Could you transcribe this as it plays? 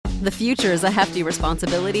The future is a hefty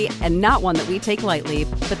responsibility and not one that we take lightly,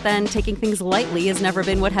 but then taking things lightly has never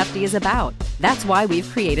been what Hefty is about. That's why we've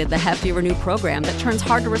created the Hefty Renew program that turns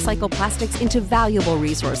hard-to-recycle plastics into valuable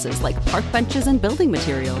resources like park benches and building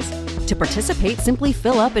materials. To participate, simply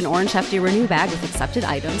fill up an orange Hefty Renew bag with accepted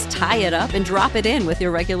items, tie it up, and drop it in with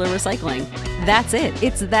your regular recycling. That's it.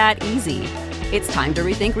 It's that easy. It's time to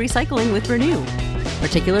rethink recycling with Renew.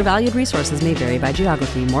 Particular valued resources may vary by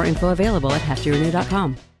geography. More info available at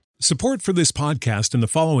heftyrenew.com. Support for this podcast and the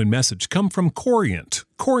following message come from Corient.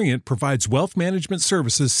 Corient provides wealth management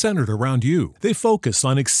services centered around you. They focus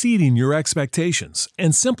on exceeding your expectations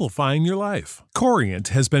and simplifying your life. Corient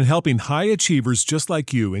has been helping high achievers just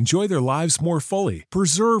like you enjoy their lives more fully,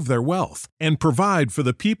 preserve their wealth, and provide for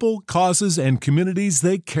the people, causes, and communities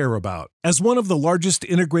they care about. As one of the largest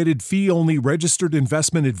integrated fee-only registered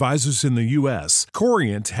investment advisors in the U.S.,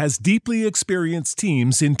 Corient has deeply experienced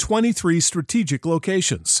teams in 23 strategic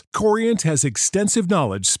locations. Corient has extensive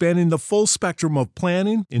knowledge spanning the full spectrum of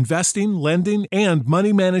planning, investing, lending, and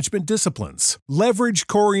money management disciplines. Leverage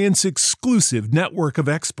Corient's exclusive network of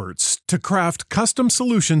experts to craft custom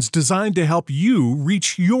solutions designed to help you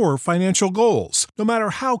reach your financial goals, no matter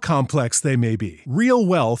how complex they may be. Real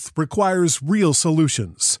wealth requires real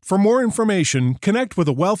solutions. For more information, connect with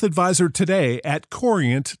a wealth advisor today at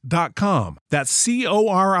Corient.com. That's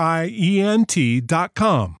Corient.com.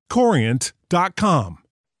 Corient.com.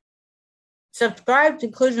 Subscribe to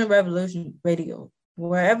Inclusion Revolution Radio,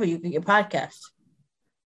 wherever you get your podcasts.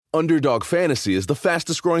 Underdog Fantasy is the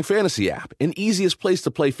fastest growing fantasy app and easiest place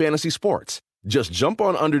to play fantasy sports. Just jump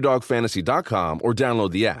on UnderdogFantasy.com or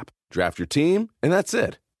download the app, draft your team, and that's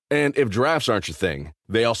it. And if drafts aren't your thing,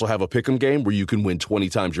 they also have a pick'em game where you can win 20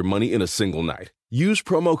 times your money in a single night. Use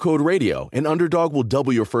promo code RADIO, and Underdog will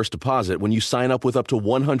double your first deposit when you sign up with up to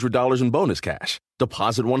 $100 in bonus cash.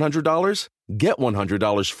 Deposit $100, get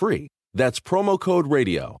 $100 free. That's promo code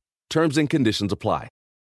RADIO. Terms and conditions apply.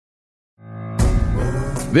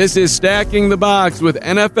 This is Stacking the Box with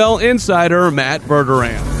NFL insider Matt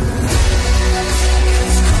Verderame.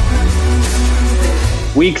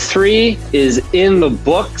 Week 3 is in the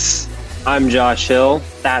books. I'm Josh Hill.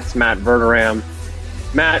 That's Matt Verderame.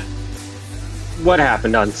 Matt, what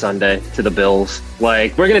happened on Sunday to the Bills? We're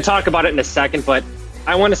going to talk about it in a second, but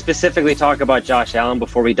I want to specifically talk about Josh Allen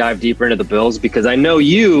before we dive deeper into the Bills, because I know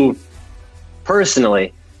you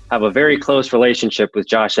personally have a very close relationship with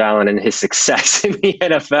Josh Allen and his success in the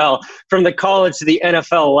NFL, from the college to the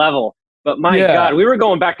NFL level. But my God, we were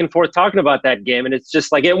going back and forth talking about that game, and it's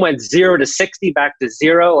just it went 0 to 60, back to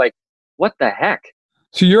 0. What the heck?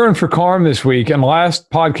 So you're in for Carm this week, and the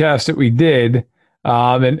last podcast that we did,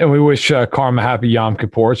 and we wish Carm a happy Yom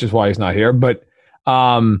Kippur, which is why he's not here. But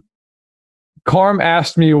Carm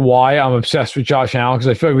asked me why I'm obsessed with Josh Allen, because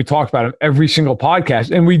I feel like we talked about him every single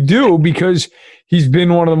podcast, and we do, because he's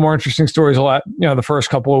been one of the more interesting stories the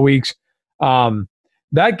first couple of weeks.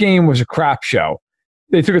 That game was a crap show.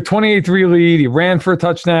 They took a 28-3 lead. He ran for a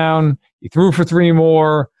touchdown. He threw for 3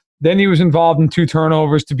 more. Then he was involved in 2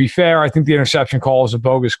 turnovers. To be fair, I think the interception call was a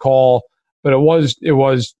bogus call, but it was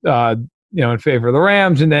in favor of the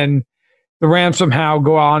Rams. And then the Rams somehow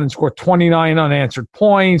go on and score 29 unanswered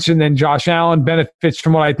points. And then Josh Allen benefits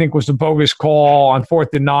from what I think was the bogus call on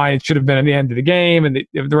 4th and 9. It should have been at the end of the game, and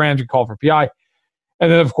the Rams would call for PI.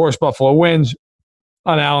 And then, of course, Buffalo wins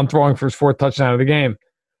on Allen throwing for his 4th touchdown of the game.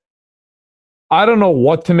 I don't know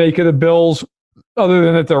what to make of the Bills, other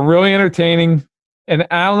than that they're really entertaining. And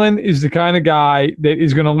Allen is the kind of guy that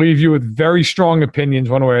is going to leave you with very strong opinions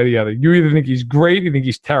one way or the other. You either think he's great, or you think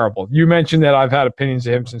he's terrible. You mentioned that I've had opinions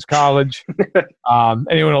of him since college.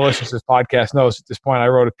 Anyone who listens to this podcast knows at this point I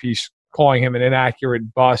wrote a piece calling him an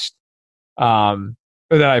inaccurate bust, or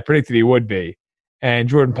that I predicted he would be. And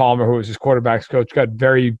Jordan Palmer, who was his quarterback's coach, got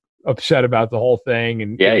very upset about the whole thing.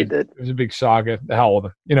 And yeah, he did. It was a big saga. The hell with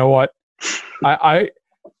him. You know what? I'm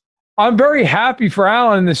very happy for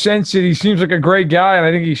Allen in the sense that he seems like a great guy, and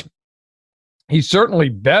I think he's certainly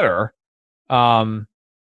better. But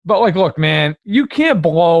look, man, you can't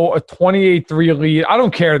blow a 28-3 lead. I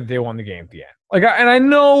don't care that they won the game at the end. And I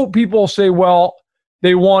know people say, well,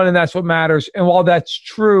 they won and that's what matters. And while that's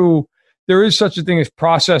true, there is such a thing as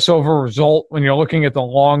process over result when you're looking at the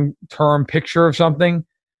long-term picture of something.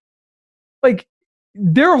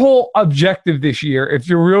 Their whole objective this year, if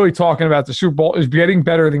you're really talking about the Super Bowl, is getting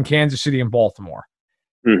better than Kansas City and Baltimore.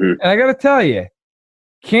 Mm-hmm. And I got to tell you,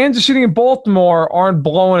 Kansas City and Baltimore aren't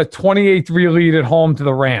blowing a 28-3 lead at home to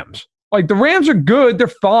the Rams. The Rams are good. They're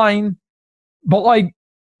fine. But,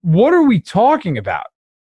 what are we talking about?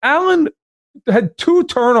 Allen had 2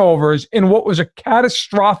 turnovers in what was a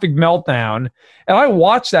catastrophic meltdown. And I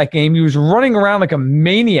watched that game. He was running around like a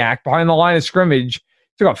maniac behind the line of scrimmage.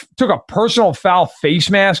 Took a personal foul face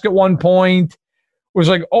mask at one point. Was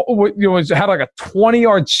like, had like a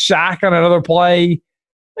 20-yard sack on another play.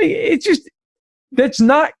 It's just,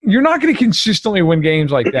 you're not going to consistently win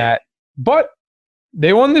games like that. But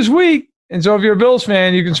they won this week. And so if you're a Bills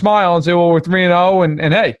fan, you can smile and say, well, we're 3-0.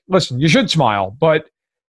 And hey, listen, you should smile. But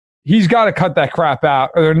he's got to cut that crap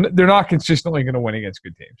out, or they're not consistently going to win against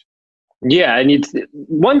good teams. Yeah, and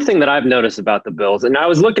one thing that I've noticed about the Bills, and I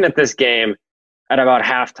was looking at this game at about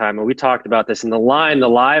halftime, and we talked about this, and the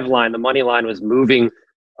live line, the money line was moving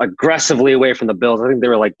aggressively away from the Bills. I think they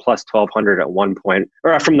were like plus 1,200 at one point,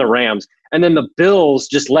 or from the Rams. And then the Bills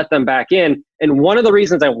just let them back in. And one of the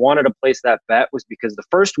reasons I wanted to place that bet was because the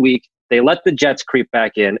first week they let the Jets creep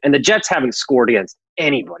back in, and the Jets haven't scored against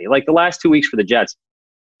anybody. Like the last 2 weeks for the Jets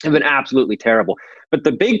have been absolutely terrible. But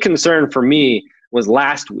the big concern for me was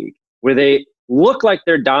last week, where they look like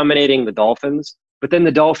they're dominating the Dolphins, but then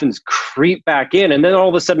the Dolphins creep back in, and then all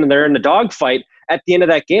of a sudden they're in the dogfight at the end of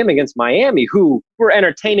that game against Miami, who were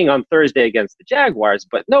entertaining on Thursday against the Jaguars,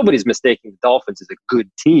 but nobody's mistaking the Dolphins as a good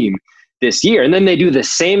team this year. And then they do the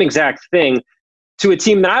same exact thing to a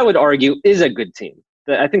team that I would argue is a good team.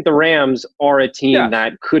 I think the Rams are a team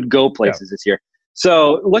that could go places this year.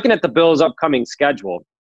 So looking at the Bills' upcoming schedule,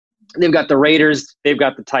 they've got the Raiders, they've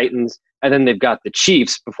got the Titans, and then they've got the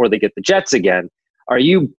Chiefs before they get the Jets again. Are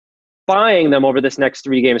you buying them over this next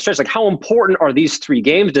 3-game stretch? Like, how important are these 3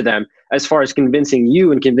 games to them as far as convincing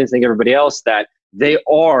you and convincing everybody else that they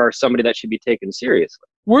are somebody that should be taken seriously?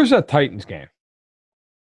 Where's that Titans game?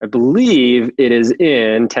 I believe it is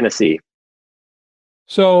in Tennessee.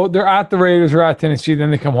 So they're at the Raiders, they're at Tennessee,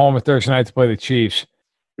 then they come home with Thursday night to play the Chiefs.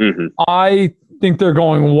 Mm-hmm. I think they're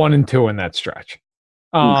going 1-2 in that stretch.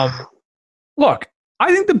 Look,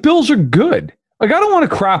 I think the Bills are good. Like, I don't want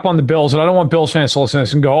to crap on the Bills, and I don't want Bills fans to listen to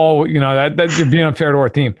this and go, oh, that you're being unfair to our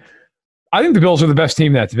team. I think the Bills are the best team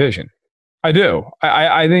in that division. I do.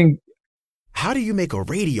 I think. How do you make a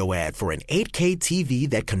radio ad for an 8K TV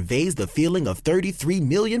that conveys the feeling of 33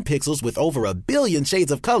 million pixels with over a billion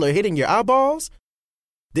shades of color hitting your eyeballs?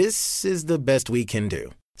 This is the best we can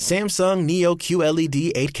do. Samsung Neo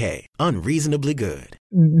QLED 8K, unreasonably good.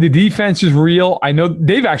 The defense is real. I know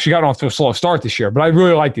they've actually gotten off to a slow start this year, but I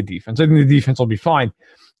really like the defense. I think the defense will be fine.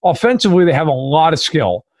 Offensively, they have a lot of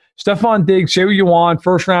skill. Stephon Diggs, say what you want,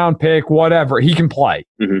 first-round pick, whatever. He can play,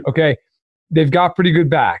 okay? They've got pretty good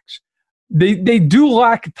backs. They do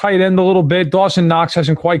lack a tight end a little bit. Dawson Knox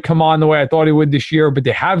hasn't quite come on the way I thought he would this year, but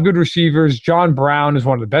they have good receivers. John Brown is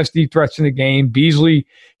one of the best deep threats in the game. Beasley,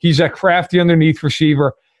 he's that crafty underneath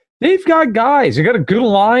receiver. They've got guys. They got a good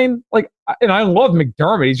line. And I love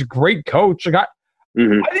McDermott. He's a great coach. I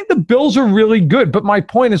think the Bills are really good. But my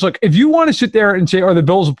point is, if you want to sit there and say, are the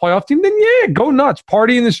Bills a playoff team? Then yeah, go nuts.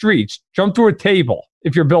 Party in the streets. Jump through a table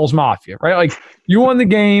if you're Bills Mafia, right? Like, you won the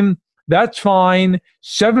game. That's fine.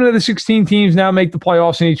 7 of the 16 teams now make the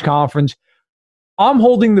playoffs in each conference. I'm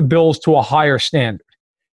holding the Bills to a higher standard.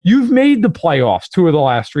 You've made the playoffs 2 of the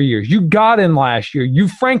last 3 years. You got in last year. You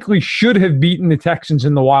frankly should have beaten the Texans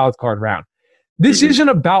in the wild card round. This isn't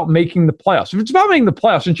about making the playoffs. If it's about making the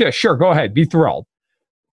playoffs, then yeah, sure, go ahead, be thrilled.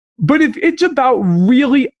 But if it's about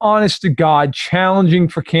really honest to God challenging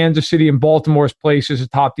for Kansas City and Baltimore's places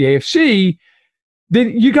atop the AFC,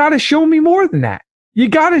 then you got to show me more than that. You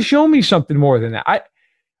got to show me something more than that.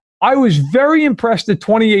 I was very impressed at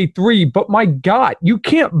 28-3, but my God, you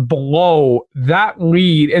can't blow that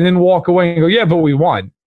lead and then walk away and go, yeah, but we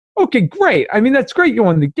won. Okay, great. I mean, that's great. You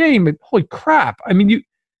won the game, but holy crap. I mean,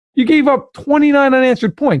 you gave up 29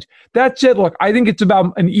 unanswered points. That said, look, I think it's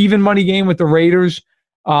about an even money game with the Raiders.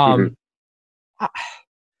 I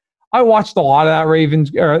watched a lot of that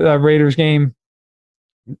Raiders game.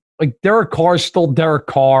 Like, Derek Carr's still Derek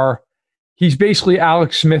Carr. He's basically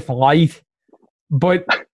Alex Smith light,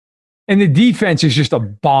 and the defense is just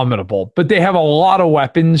abominable. But they have a lot of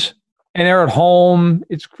weapons, and they're at home.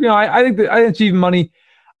 It's I think it's even money.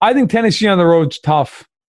 I think Tennessee on the road's tough,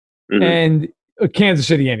 and Kansas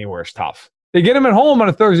City anywhere is tough. They get them at home on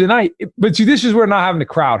a Thursday night, but see, this is where not having the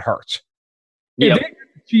crowd hurts. If they get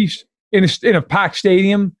the Chiefs in a packed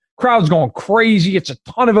stadium, crowd's going crazy. It's a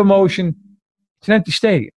ton of emotion. It's an empty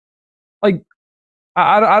stadium. Like,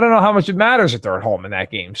 I don't know how much it matters if they're at home in that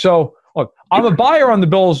game. So, look, I'm a buyer on the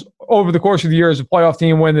Bills over the course of the year as a playoff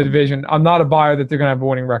team, win the division. I'm not a buyer that they're going to have a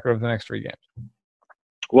winning record over the next 3 games.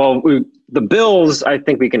 Well, the Bills, I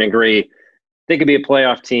think we can agree, they could be a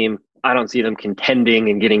playoff team. I don't see them contending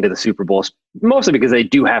and getting to the Super Bowl, mostly because they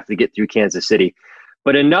do have to get through Kansas City.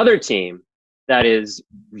 But another team that is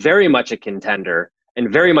very much a contender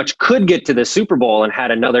and very much could get to the Super Bowl and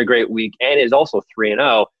had another great week and is also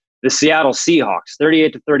 3-0. The Seattle Seahawks,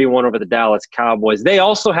 38-31 over the Dallas Cowboys. They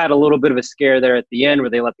also had a little bit of a scare there at the end where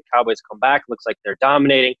they let the Cowboys come back. Looks like they're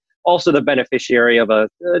dominating. Also the beneficiary of a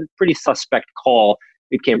pretty suspect call.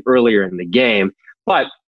 It came earlier in the game. But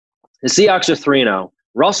the Seahawks are 3-0.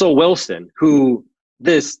 Russell Wilson, who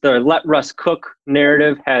the let Russ cook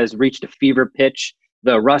narrative has reached a fever pitch.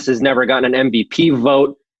 The Russ has never gotten an MVP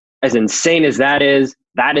vote. As insane as that is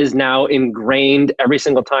now ingrained every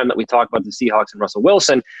single time that we talk about the Seahawks and Russell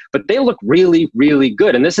Wilson. But they look really, really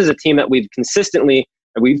good. And this is a team that we've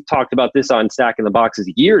talked about this on Stacking the Boxes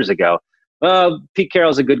years ago. Pete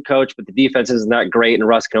Carroll's a good coach, but the defense isn't that great, and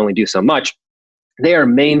Russ can only do so much. They are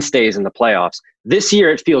mainstays in the playoffs. This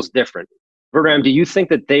year, it feels different. Verderame, do you think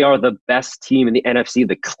that they are the best team in the NFC,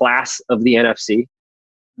 the class of the NFC?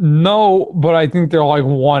 No, but I think they're like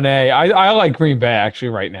 1A. I like Green Bay actually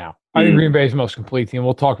right now. I think Green Bay is the most complete team.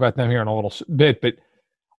 We'll talk about them here in a little bit, but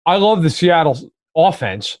I love the Seattle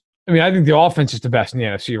offense. I mean, I think the offense is the best in the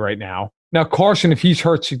NFC right now. Now, Carson, if he's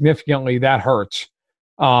hurt significantly, that hurts.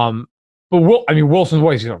 But Wilson's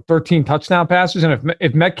what, 13 touchdown passes, and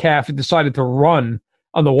if Metcalf had decided to run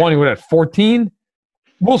on the one, he would have 14.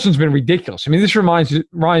 Wilson's been ridiculous. I mean, this reminds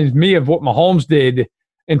me of what Mahomes did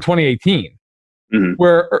in 2018.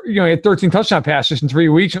 Where he had 13 touchdown passes in 3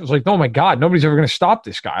 weeks. And it was like, oh my God, nobody's ever going to stop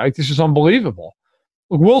this guy. Like, this is unbelievable.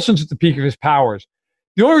 Look, Wilson's at the peak of his powers.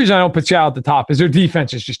 The only reason I don't put Seattle at the top is their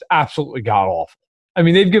defense is just absolutely god awful. I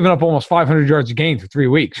mean, they've given up almost 500 yards a game for 3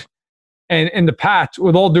 weeks. And the Pats,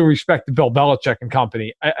 with all due respect to Bill Belichick and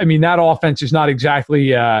company, I mean, that offense is not exactly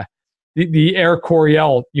the Air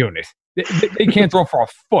Coryell unit. They can't throw for a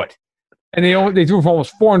foot. And they threw for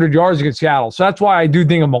almost 400 yards against Seattle. So that's why I do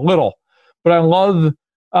ding them a little. But I love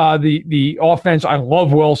the offense. I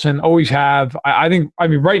love Wilson, always have. I think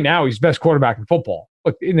right now he's the best quarterback in football.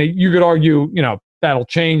 Look, you could argue, that'll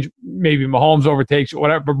change. Maybe Mahomes overtakes it,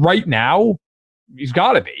 whatever. But right now, he's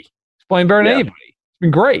got to be. He's playing better than anybody. It's been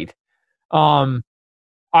great.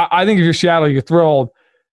 I think if you're Seattle, you're thrilled.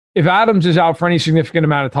 If Adams is out for any significant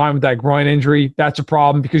amount of time with that groin injury, that's a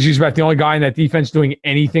problem because he's about the only guy in that defense doing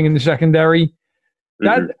anything in the secondary.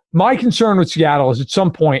 My concern with Seattle is at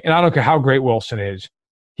some point, and I don't care how great Wilson is,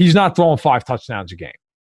 he's not throwing 5 touchdowns a game.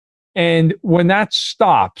 And when that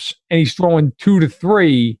stops and he's throwing 2 to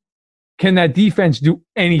 3, can that defense do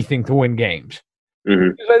anything to win games?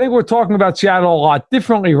 Because I think we're talking about Seattle a lot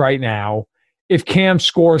differently right now. If Cam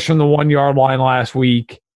scores from the 1-yard line last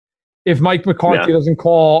week, if Mike McCarthy doesn't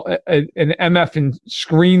call an MF and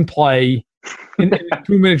screenplay in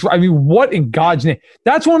 2 minutes. I mean, what in God's name?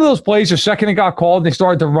 That's one of those plays, the second it got called, they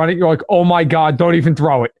started to run it. You're like, oh my God, don't even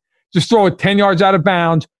throw it. Just throw it 10 yards out of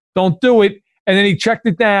bounds. Don't do it. And then he checked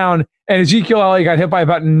it down, and Ezekiel Elliott got hit by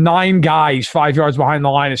about 9 guys 5 yards behind the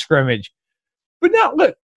line of scrimmage. But now,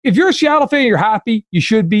 look, if you're a Seattle fan, you're happy. You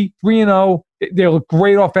should be 3-0. They look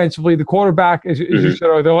great offensively. The quarterback, as you said,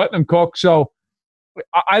 they're letting them cook. So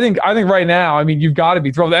I think right now, I mean, you've got to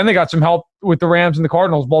be thrilled. And they got some help with the Rams and the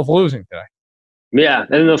Cardinals both losing today. Yeah,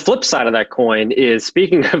 and the flip side of that coin is,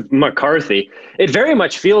 speaking of McCarthy, it very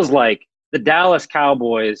much feels like the Dallas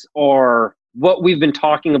Cowboys are what we've been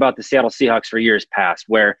talking about the Seattle Seahawks for years past,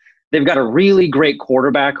 where they've got a really great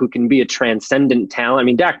quarterback who can be a transcendent talent. I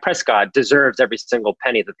mean, Dak Prescott deserves every single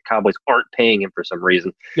penny that the Cowboys aren't paying him for some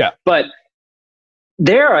reason. Yeah. But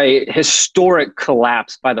they're a historic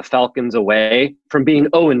collapse by the Falcons away from being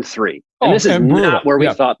 0-3. And this is not where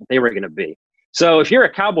we thought that they were going to be. So if you're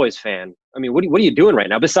a Cowboys fan, I mean, what are you doing right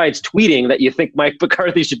now besides tweeting that you think Mike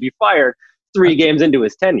McCarthy should be fired 3 games into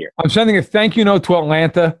his tenure? I'm sending a thank you note to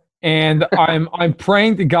Atlanta, and I'm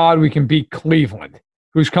praying to God we can beat Cleveland,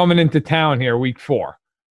 who's coming into town here week 4.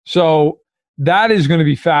 So that is going to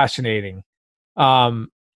be fascinating,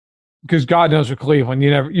 because God knows with Cleveland,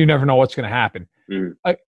 you never know what's going to happen.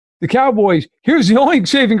 The Cowboys, here's the only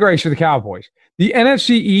saving grace for the Cowboys. The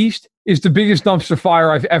NFC East is the biggest dumpster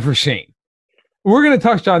fire I've ever seen. We're going to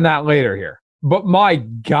touch on that later here. But my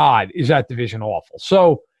God, is that division awful.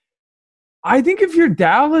 So I think if you're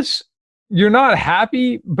Dallas, you're not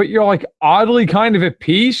happy, but you're like oddly kind of at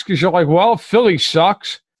peace because you're like, well, Philly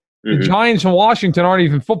sucks. The Giants and Washington aren't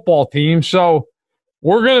even football teams. So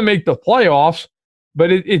we're going to make the playoffs. But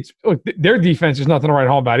look, their defense is nothing to write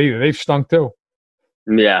home about either. They've stunk too.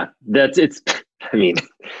 Yeah, I mean,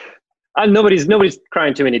 nobody's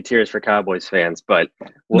crying too many tears for Cowboys fans, but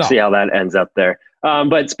we'll see how that ends up there.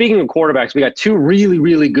 But speaking of quarterbacks, we got 2 really,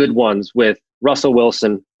 really good ones with Russell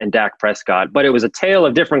Wilson and Dak Prescott, but it was a tale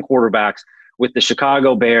of different quarterbacks with the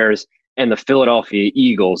Chicago Bears and the Philadelphia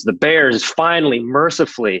Eagles. The Bears finally,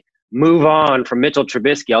 mercifully, move on from Mitchell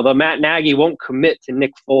Trubisky. Although Matt Nagy won't commit to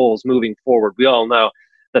Nick Foles moving forward. We all know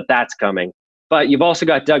that that's coming. But you've also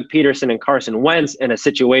got Doug Peterson and Carson Wentz in a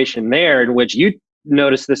situation there in which you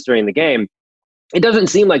noticed this during the game. It doesn't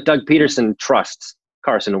seem like Doug Peterson trusts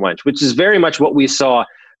Carson Wentz, which is very much what we saw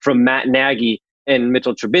from Matt Nagy and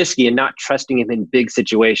Mitchell Trubisky, and not trusting him in big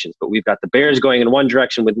situations. But we've got the Bears going in one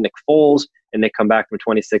direction with Nick Foles, and they come back from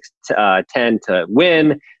 26-10 to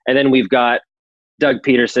win. And then we've got Doug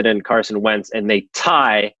Peterson and Carson Wentz, and they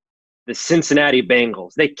tie the Cincinnati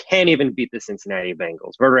Bengals. They can't even beat the Cincinnati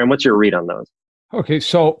Bengals. Verderam, what's your read on those? Okay,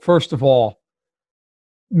 so first of all,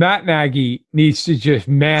 Matt Nagy needs to just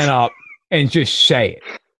man up and just say it,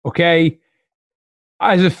 okay?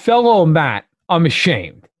 As a fellow Matt, I'm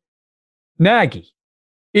ashamed. Nagy,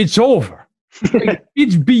 it's over.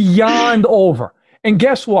 It's beyond over. And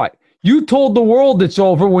guess what? You told the world it's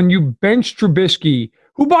over when you benched Trubisky,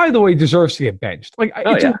 who, by the way, deserves to get benched.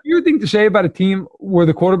 It's a weird thing to say about a team where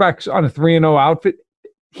the quarterback's on a 3-0 outfit.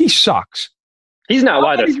 He sucks. He's not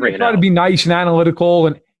why they're 3-0. Try to be nice and analytical,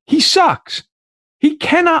 and he sucks. He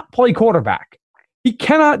cannot play quarterback. He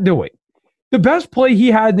cannot do it. The best play he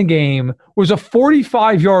had in the game was a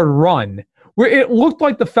 45-yard run where it looked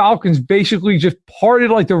like the Falcons basically just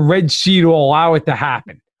parted like the Red Sea to allow it to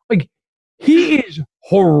happen. He is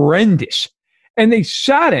horrendous. And they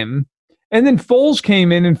sat him, and then Foles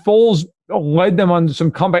came in, and Foles led them on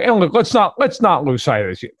some comeback. And look, let's not lose sight of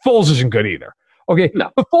this. Foles isn't good either. Okay, no.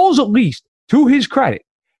 But Foles, at least, to his credit,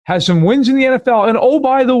 has some wins in the NFL, and oh,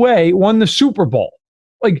 by the way, won the Super Bowl.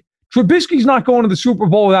 Trubisky's not going to the Super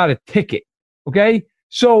Bowl without a ticket. Okay,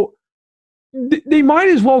 so they might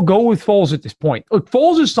as well go with Foles at this point. Look,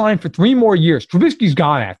 Foles is signed for 3 more years. Trubisky's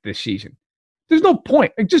gone after this season. There's no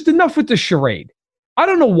point. Just enough with the charade. I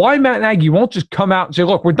don't know why Matt Nagy won't just come out and say,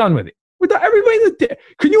 look, we're done with it. Everybody,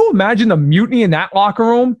 can you imagine the mutiny in that locker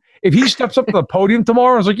room if he steps up to the podium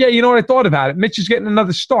tomorrow and is like, yeah, you know what, I thought about it. Mitch is getting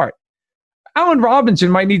another start. Allen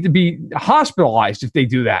Robinson might need to be hospitalized if they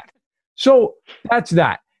do that. So that's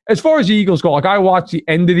that. As far as the Eagles go, I watched the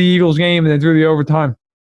end of the Eagles game and then through the overtime.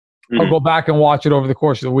 I'll go back and watch it over the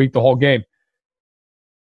course of the week, the whole game.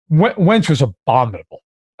 Wentz was abominable.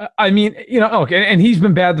 I mean, look, and he's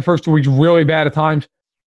been bad the first 2 weeks, really bad at times.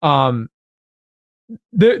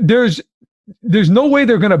 There's no way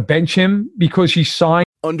they're going to bench him because he signed.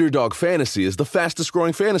 Underdog Fantasy is the fastest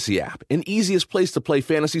growing fantasy app and easiest place to play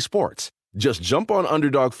fantasy sports. Just jump on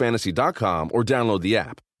UnderdogFantasy.com or download the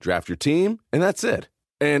app, draft your team, and that's it.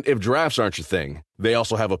 And if drafts aren't your thing, they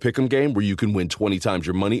also have a pick'em game where you can win 20 times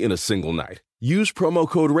your money in a single night. Use promo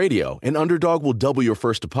code RADIO, and Underdog will double your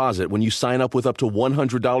first deposit when you sign up with up to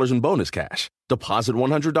 $100 in bonus cash. Deposit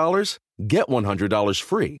 $100, get $100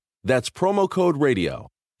 free. That's promo code RADIO.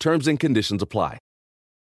 Terms and conditions apply.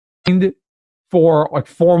 For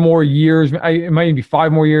 4 more years, it might even be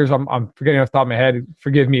 5 more years. I'm forgetting off the top of my head.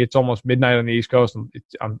 Forgive me, it's almost midnight on the East Coast.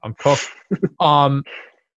 I'm cooked.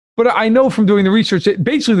 But I know from doing the research that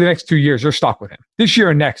basically the next 2 years they're stuck with him. This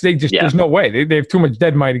year and next, there's no way. They have too much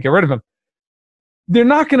dead money to get rid of him. They're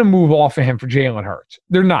not going to move off of him for Jalen Hurts.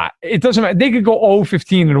 They're not. It doesn't matter. They could go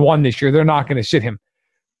 0-15-1 this year. They're not going to sit him.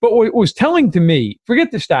 But what was telling to me,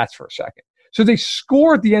 forget the stats for a second. So they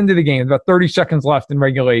score at the end of the game, about 30 seconds left in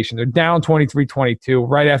regulation. They're down 23-22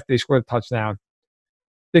 right after they score the touchdown.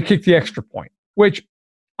 They kick the extra point, which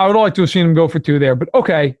I would like to have seen them go for 2 there. But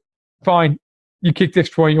okay, fine. You kick the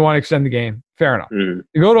extra point. You want to extend the game. Fair enough.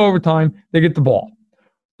 They go to overtime. They get the ball.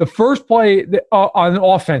 The first play on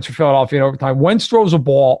offense for Philadelphia in overtime, Wentz throws a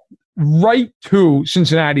ball right to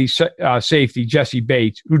Cincinnati's safety, Jesse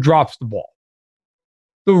Bates, who drops the ball.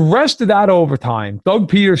 The rest of that overtime, Doug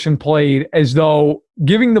Peterson played as though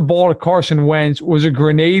giving the ball to Carson Wentz was a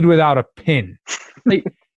grenade without a pin.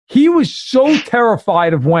 He was so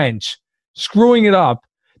terrified of Wentz screwing it up.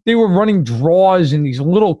 They were running draws and these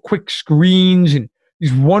little quick screens and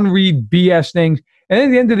these one-read BS things. And at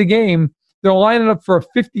the end of the game, they're lining up for a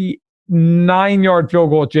 59-yard field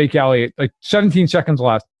goal at Jake Elliott, 17 seconds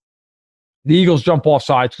left. The Eagles jump off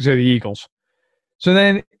sides because they're the Eagles. So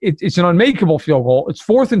then it's an unmakeable field goal. It's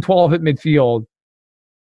 4th and 12 at midfield,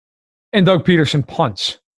 and Doug Peterson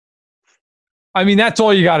punts. I mean, that's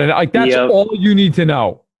all you got to know. That's all you need to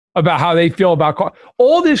know about how they feel about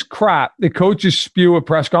all this crap that coaches spew at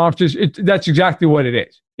press conferences. That's exactly what it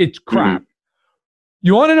is. It's crap.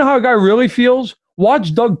 You want to know how a guy really feels?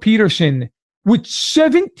 Watch Doug Peterson with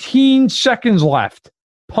 17 seconds left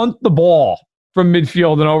punt the ball from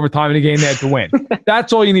midfield and overtime in a game they had to win.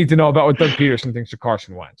 That's all you need to know about what Doug Peterson thinks of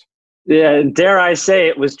Carson Wentz. Yeah, dare I say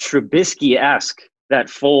it was Trubisky-esque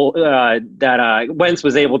Wentz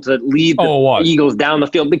was able to lead the Eagles down the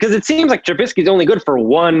field, because it seems like Trubisky's only good for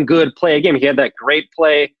one good play a game. He had that great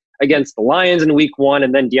play against the Lions in week 1,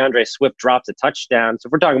 and then DeAndre Swift drops a touchdown. So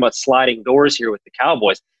if we're talking about sliding doors here with the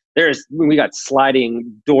Cowboys, we got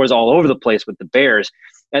sliding doors all over the place with the Bears.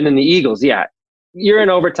 And then the Eagles, you're in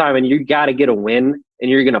overtime and you got to get a win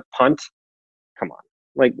and you're going to punt. Come on.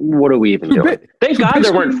 Like, what are we even doing? Thank God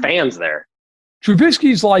there weren't fans there.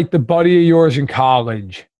 Trubisky's like the buddy of yours in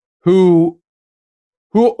college who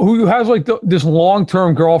has like this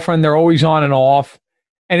long-term girlfriend. They're always on and off.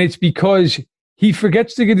 And it's because he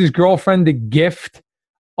forgets to get his girlfriend a gift,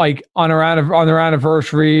 like on their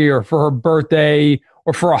anniversary or for her birthday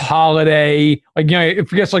or for a holiday. Like, you know, it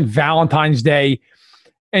forgets like Valentine's Day,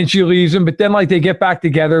 and she leaves him. But then like they get back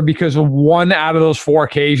together because of one out of those 4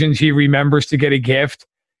 occasions he remembers to get a gift.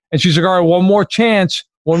 And she's like, all right, one more chance.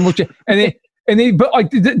 And they, but like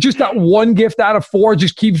just that one gift out of 4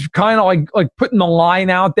 just keeps kind of like putting the line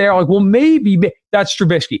out there. Like, well, maybe that's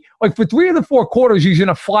Trubisky. Like for 3 of the 4 quarters, he's in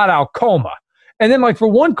a flat out coma. And then like for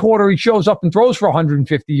 1 quarter, he shows up and throws for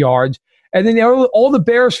 150 yards. And then all the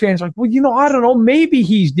Bears fans are like, well, you know, I don't know.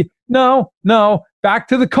 Maybe no, back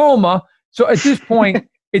to the coma. So at this point,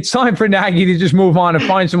 it's time for Nagy to just move on and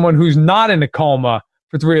find someone who's not in a coma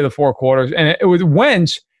for 3 of the 4 quarters. And it was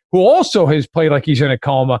Wentz, who also has played like he's in a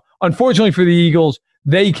coma. Unfortunately for the Eagles,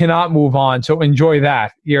 they cannot move on. So enjoy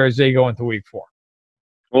that here as they go into week 4.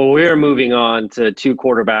 Well, we're moving on to 2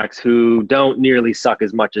 quarterbacks who don't nearly suck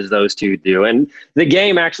as much as those 2 do. And the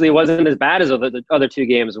game actually wasn't as bad as the other 2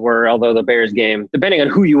 games were, although the Bears game, depending on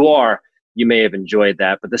who you are, you may have enjoyed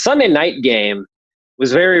that. But the Sunday night game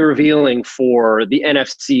was very revealing for the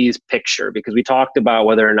NFC's picture, because we talked about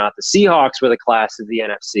whether or not the Seahawks were the class of the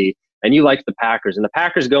NFC, and you liked the Packers. And the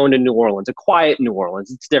Packers go into New Orleans, a quiet New Orleans.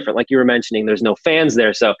 It's different. Like you were mentioning, there's no fans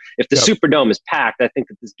there. So if the Superdome is packed, I think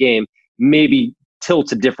that this game maybe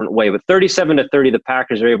tilts a different way. But 37-30, the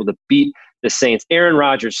Packers are able to beat the Saints. Aaron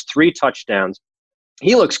Rodgers, 3 touchdowns.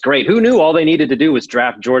 He looks great. Who knew all they needed to do was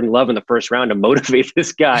draft Jordan Love in the first round to motivate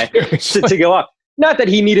this guy to go off? Not that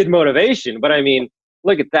he needed motivation, but I mean,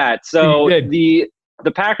 look at that. So the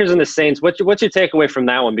Packers and the Saints, what's your takeaway from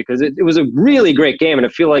that one? Because it was a really great game, and I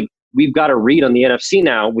feel like we've got a read on the NFC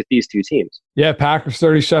now with these 2 teams. Yeah, Packers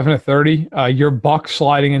 37-30. Your Bucks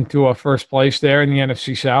sliding into a first place there in the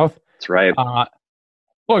NFC South. That's right.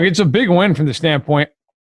 Look, it's a big win from the standpoint.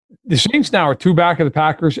 The Saints now are 2 back of the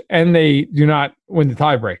Packers, and they do not win the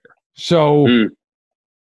tiebreaker. So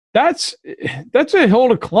that's a hill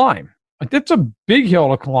to climb. Like, that's a big hill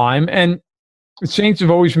to climb, and the Saints have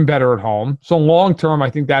always been better at home. So long term, I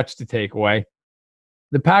think that's the takeaway.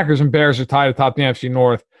 The Packers and Bears are tied atop the NFC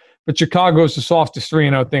North, but Chicago's the softest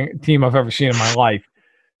 3-0 team I've ever seen in my life.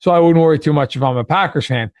 So I wouldn't worry too much if I'm a Packers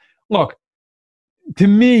fan. Look, to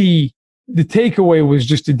me, the takeaway was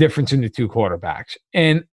just the difference in the 2 quarterbacks.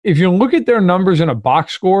 And if you look at their numbers in a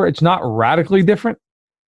box score, it's not radically different.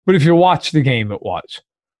 But if you watch the game, it was.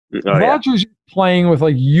 Rodgers playing with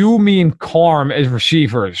like you, me, and Carm as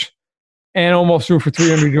receivers, and almost threw for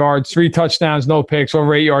 300 yards, 3 touchdowns, no picks,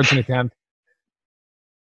 over 8 yards an attempt.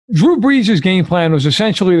 Drew Brees' game plan was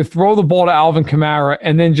essentially to throw the ball to Alvin Kamara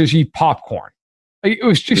and then just eat popcorn. It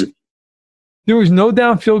was just, there was no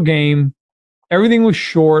downfield game. Everything was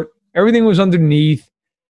short. Everything was underneath.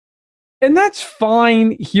 And that's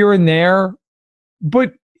fine here and there,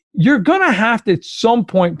 but you're going to have to at some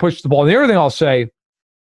point push the ball. The other thing I'll say,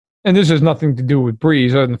 and this has nothing to do with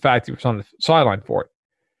Brees other than the fact he was on the sideline for it.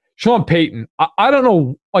 Sean Payton, I don't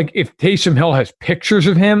know, like if Taysom Hill has pictures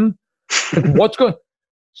of him, like what's going,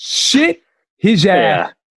 sit his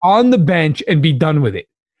ass on the bench and be done with it.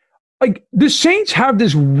 Like the Saints have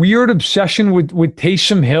this weird obsession with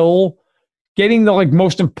Taysom Hill getting the like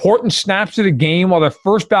most important snaps of the game while the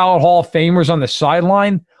first ballot Hall of Famers on the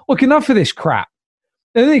sideline. Look, enough of this crap.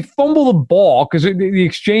 And then they fumble the ball because the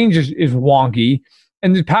exchange is wonky,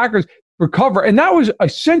 and the Packers recover. And that was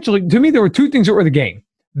essentially, to me, there were 2 things that were the game.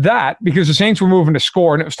 That, because the Saints were moving to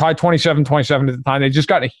score, and it was tied 27-27 at the time. They just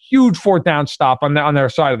got a huge 4th down stop on their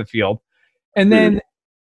side of the field. And then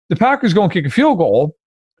the Packers go and kick a field goal,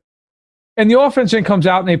 and the offense then comes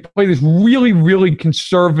out, and they play this really, really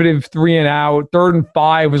conservative 3-and-out. 3rd and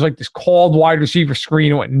 5 was like this called wide receiver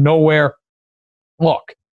screen. It went nowhere.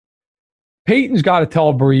 Look, Peyton's got to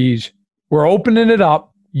tell Brees, we're opening it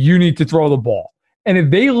up. You need to throw the ball. And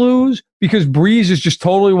if they lose because Brees is just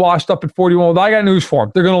totally washed up at 41, well, I got news for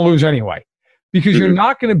them. They're going to lose anyway. Because you're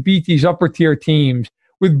not going to beat these upper-tier teams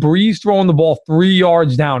with Brees throwing the ball 3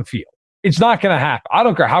 yards downfield. It's not going to happen. I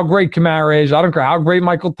don't care how great Kamara is. I don't care how great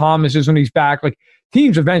Michael Thomas is when he's back. Like,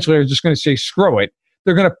 teams eventually are just going to say, screw it.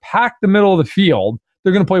 They're going to pack the middle of the field.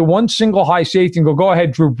 They're going to play one single high safety and go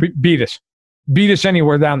ahead, Drew, beat us. Beat us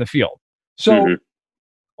anywhere down the field. So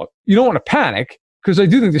you don't want to panic because I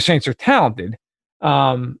do think the Saints are talented.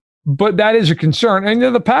 But that is a concern. And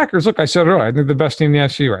the Packers, look, I said earlier, I think they're the best team in the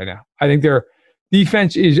NFC right now. I think their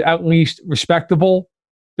defense is at least respectable.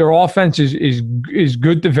 Their offense is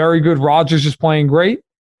good to very good. Rodgers is playing great.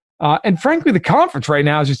 And frankly, the conference right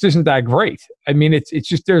now just isn't that great. I mean, it's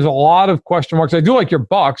just there's a lot of question marks. I do like your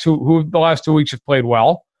Bucks, who the last 2 weeks have played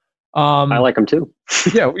well. I like them too.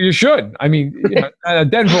 Yeah, you should. I mean,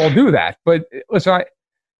 Denver will do that. But listen,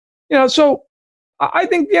 so I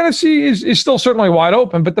think the NFC is still certainly wide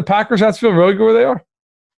open, but the Packers have to feel really good where they are.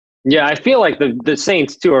 Yeah, I feel like the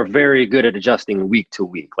Saints, too, are very good at adjusting week to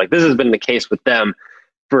week. Like, this has been the case with them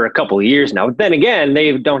for a couple of years now. But then again,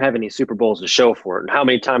 they don't have any Super Bowls to show for it. And how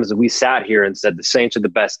many times have we sat here and said the Saints are the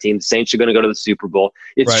best team, the Saints are going to go to the Super Bowl,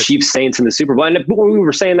 it's right. Chiefs Saints in the Super Bowl. And we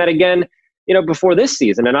were saying that again, before this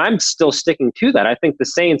season, and I'm still sticking to that. I think the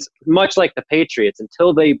Saints, much like the Patriots,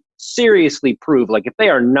 until they seriously prove, like if they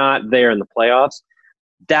are not there in the playoffs,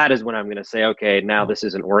 that is when I'm going to say, okay, now this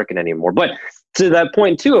isn't working anymore. But to that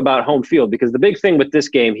point, too, about home field, because the big thing with this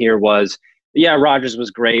game here was, yeah, Rodgers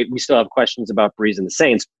was great. We still have questions about Breeze and the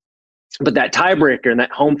Saints. But that tiebreaker and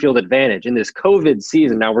that home field advantage in this COVID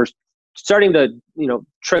season, now we're starting to,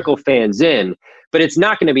 trickle fans in, but it's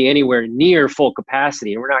not going to be anywhere near full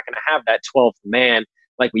capacity. And we're not going to have that 12th man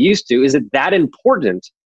like we used to. Is it that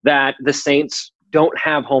important that the Saints don't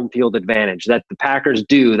have home field advantage, that the Packers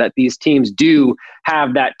do, that these teams do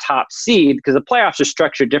have that top seed? Because the playoffs are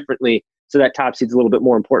structured differently, so that top seed's a little bit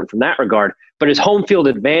more important from that regard. But is home field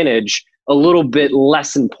advantage a little bit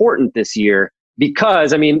less important this year?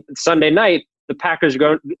 Because, Sunday night, the Packers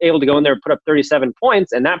are able to go in there and put up 37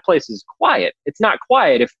 points, and that place is quiet. It's not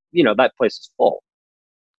quiet if, that place is full.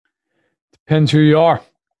 Depends who you are.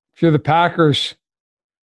 If you're the Packers,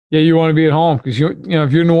 yeah, you want to be at home because,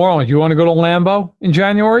 if you're New Orleans, you want to go to Lambeau in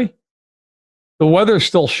January, the weather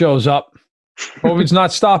still shows up. COVID's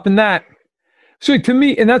not stopping that. So to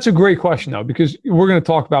me, and that's a great question, though, because we're going to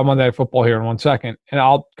talk about Monday Night Football here in 1 second, and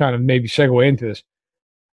I'll kind of maybe segue into this.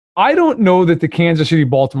 I don't know that the Kansas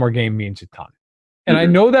City-Baltimore game means a ton. And I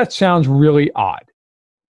know that sounds really odd.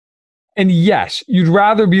 And yes, you'd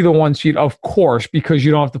rather be the 1 seed, of course, because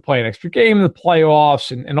you don't have to play an extra game in the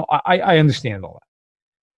playoffs, and I understand all that.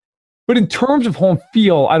 But in terms of home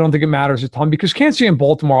field, I don't think it matters a ton because Kansas City and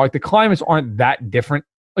Baltimore, like the climates aren't that different.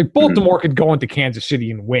 Like Baltimore could go into Kansas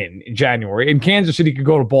City and win in January, and Kansas City could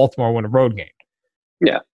go to Baltimore and win a road game.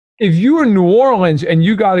 Yeah. If you're in New Orleans and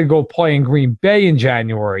you got to go play in Green Bay in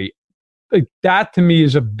January, like that to me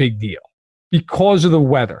is a big deal because of the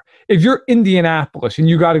weather. If you're Indianapolis and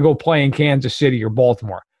you got to go play in Kansas City or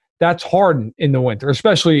Baltimore, that's hard in the winter,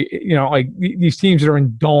 especially, like these teams that are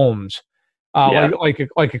in domes, like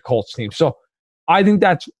a Colts team. So I think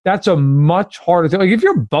that's a much harder thing. Like if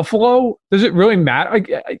you're Buffalo, does it really matter?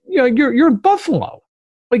 Like, you're in Buffalo,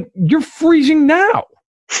 like you're freezing now.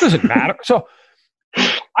 It doesn't matter. So,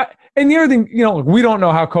 and the other thing, we don't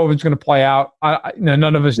know how COVID's going to play out.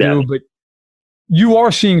 None of us do, but you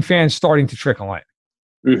are seeing fans starting to trickle in.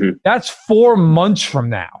 Mm-hmm. That's 4 months from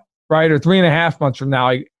now, right? Or 3.5 months from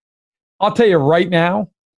now. I'll tell you right now,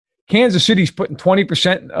 Kansas City's putting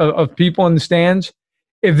 20% of people in the stands.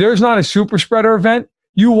 If there's not a super spreader event,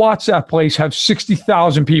 you watch that place have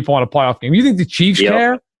 60,000 people on a playoff game. You think the Chiefs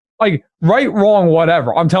care? Like, right, wrong,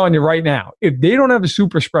 whatever. I'm telling you right now, if they don't have a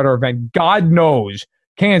super spreader event, God knows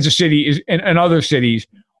Kansas City is and other cities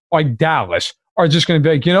like Dallas are just going to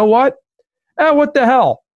be like, you know what? What the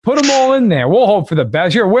hell? Put them all in there. We'll hope for the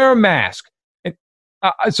best. Here, wear a mask. And,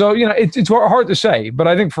 so, it's hard to say, but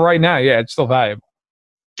I think for right now, it's still valuable.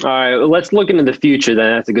 All right, let's look into the future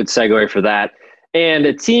then. That's a good segue for that. And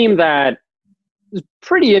a team that is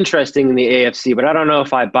pretty interesting in the AFC, but I don't know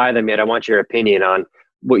if I buy them yet. I want your opinion on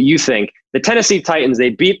what you think. The Tennessee Titans, they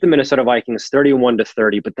beat the Minnesota Vikings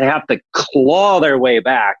 31-30, but they have to claw their way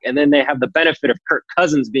back. And then they have the benefit of Kirk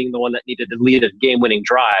Cousins being the one that needed to lead a game-winning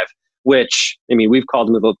drive, which, we've called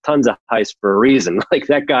him with tons of heist for a reason. Like,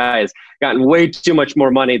 that guy has gotten way too much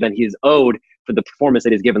more money than he's owed for the performance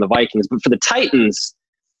that he's given the Vikings. But for the Titans,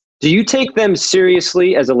 do you take them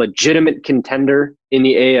seriously as a legitimate contender in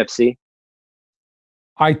the AFC?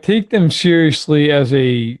 I take them seriously as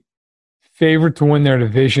a favorite to win their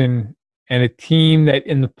division and a team that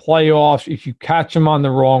in the playoffs, if you catch them on the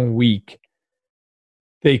wrong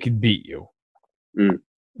they could beat you.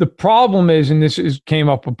 The problem is, and came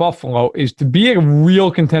up with Buffalo, is to be a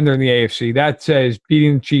real contender in the AFC, that says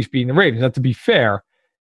beating the Chiefs, beating the Ravens. Now, to be fair,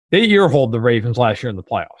 they earholed the Ravens last year in the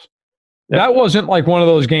playoffs. That wasn't like one of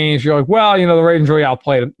those games you're like, well, the Ravens really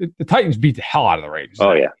outplayed them. The Titans beat the hell out of the Ravens.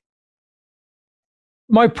 Oh, yeah.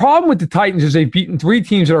 My problem with the Titans is they've beaten 3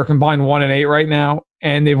 teams that are combined 1-8 right now,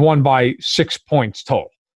 and they've won by 6 points total.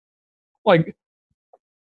 Like,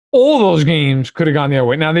 all those games could have gone their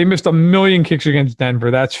way. Now, they missed a million kicks against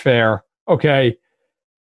Denver. That's fair. Okay.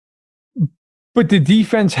 But the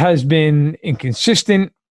defense has been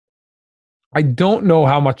inconsistent. I don't know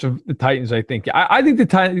how much of the Titans I think. I think the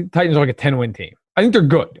Titans are like a 10-win team. I think they're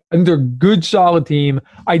good. I think they're a good, solid team.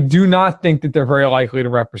 I do not think that they're very likely to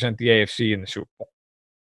represent the AFC in the Super Bowl.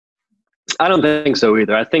 I don't think so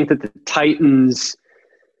either. I think that the Titans,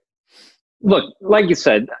 look, like you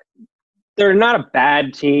said, they're not a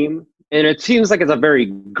bad team, and it seems like it's a very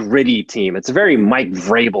gritty team. It's a very Mike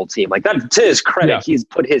Vrabel team. Like that, to his credit, he's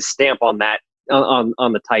put his stamp on that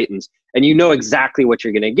on the Titans, and you know exactly what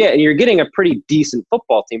you're going to get. And you're getting a pretty decent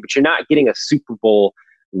football team, but you're not getting a Super Bowl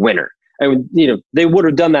winner. I mean, they would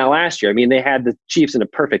have done that last year. I mean, they had the Chiefs in a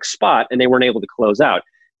perfect spot, and they weren't able to close out.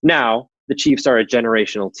 Now, the Chiefs are a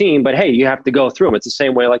generational team, but hey, you have to go through them. It's the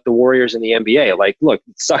same way like the Warriors in the NBA. Like, look,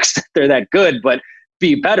 it sucks that they're that good, but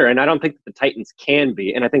be better. And I don't think the Titans can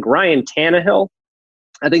be. And I think Ryan Tannehill,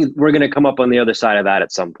 I think we're going to come up on the other side of that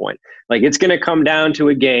at some point. Like, it's going to come down to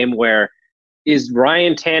a game where is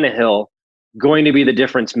Ryan Tannehill going to be the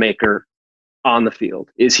difference maker on the field?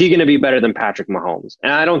 Is he going to be better than Patrick Mahomes?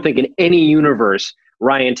 And I don't think in any universe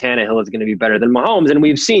Ryan Tannehill is going to be better than Mahomes. And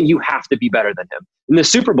we've seen you have to be better than him. In the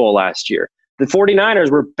Super Bowl last year, the 49ers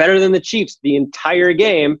were better than the Chiefs the entire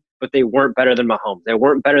game, but they weren't better than Mahomes. They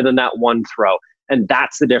weren't better than that one throw. And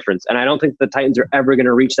that's the difference. And I don't think the Titans are ever going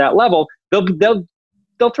to reach that level. They'll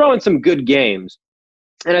throw in some good games.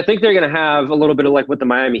 And I think they're going to have a little bit of like what the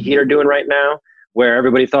Miami Heat are doing right now, where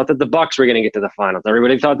everybody thought that the Bucks were going to get to the finals.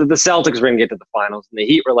 Everybody thought that the Celtics were going to get to the finals. And the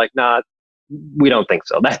Heat were like, nah, we don't think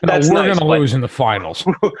so. We're going to lose in the finals.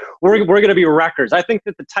 we're going to be wreckers. I think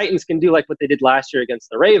that the Titans can do like what they did last year against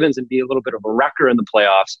the Ravens and be a little bit of a wrecker in the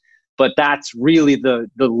playoffs. But that's really the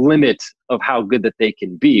limit of how good that they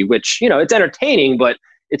can be, which, it's entertaining, but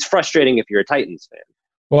it's frustrating if you're a Titans fan.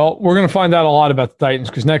 Well, we're going to find out a lot about the Titans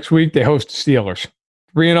because next week they host the Steelers.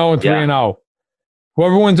 3-0 and 3-0.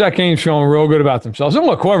 Whoever wins that game is feeling real good about themselves. And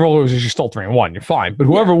look, whoever loses, you're still 3-1. You're fine. But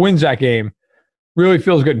whoever wins that game really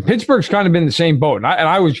feels good. And Pittsburgh's kind of been in the same boat. And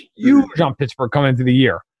I was huge on Pittsburgh coming into the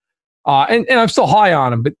year. And I'm still high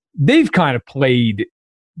on them, but they've kind of played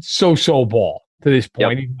so-so ball to this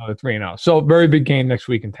point, even though they're 3-0. So very big game next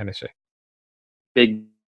week in Tennessee. Big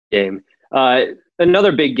game.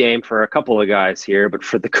 Another big game for a couple of guys here, but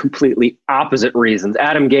for the completely opposite reasons.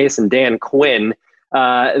 Adam Gase and Dan Quinn,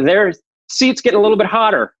 their seats getting a little bit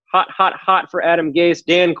hotter. Hot for Adam Gase.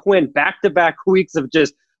 Dan Quinn, back-to-back weeks of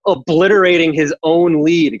just obliterating his own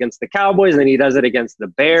lead against the Cowboys, and then he does it against the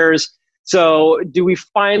Bears. So do we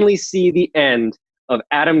finally see the end of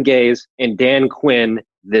Adam Gase and Dan Quinn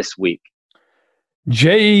this week?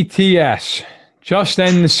 JETS. Just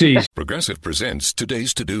end the season. Progressive presents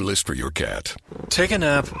today's to-do list for your cat. Take a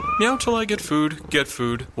nap, meow till I get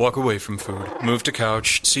food, walk away from food, move to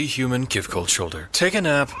couch, see human, give cold shoulder. Take a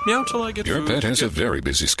nap, meow till I get your food. Your pet has a very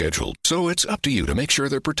busy schedule, so it's up to you to make sure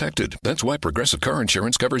they're protected. That's why Progressive Car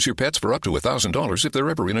Insurance covers your pets for up to $1,000 if they're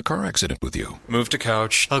ever in a car accident with you. Move to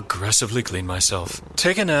couch, aggressively clean myself.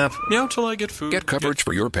 Take a nap, meow till I get food. Get coverage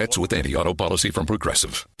for your pets with anti-auto policy from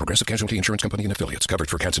Progressive. Progressive Casualty Insurance Company and Affiliates. Coverage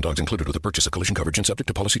for cats and dogs included with the purchase of collision coverage and subject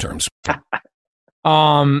to policy terms.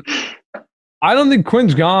 I don't think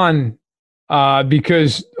Quinn's gone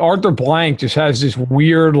because Arthur Blank just has this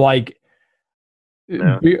weird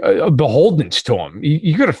beholdens to him.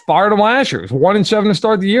 You could have fired him last year. It was 1-7 to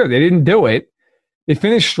start the year. They didn't do it. They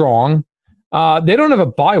finished strong. They don't have a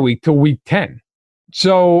bye week till week 10.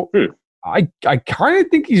 So I kind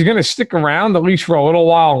of think he's going to stick around at least for a little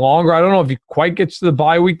while longer. I don't know if he quite gets to the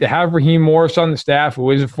bye week. They have Raheem Morris on the staff,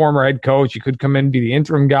 who is a former head coach. He could come in and be the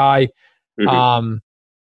interim guy.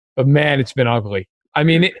 But man, it's been ugly. I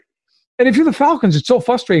mean, and if you're the Falcons, it's so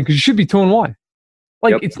frustrating because you should be 2-1.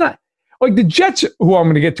 It's not like the Jets, who I'm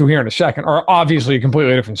going to get to here in a second, are obviously a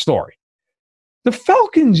completely different story. The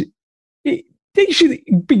Falcons, they should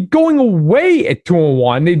be going away at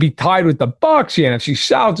 2-1. They'd be tied with the Bucs. The NFC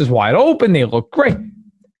South is wide open. They look great.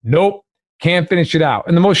 Nope, can't finish it out.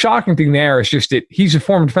 And the most shocking thing there is just that he's a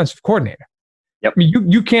former defensive coordinator. Yep. I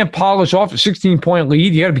mean, you can't polish off a 16-point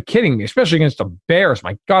lead. You got to be kidding me, especially against the Bears.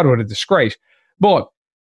 My God, what a disgrace. But look,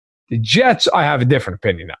 the Jets, I have a different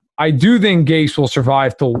opinion of. I do think Gase will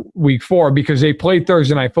survive till week 4 because they played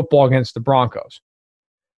Thursday Night Football against the Broncos.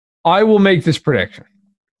 I will make this prediction.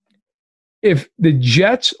 If the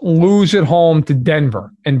Jets lose at home to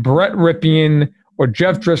Denver and Brett Rypien or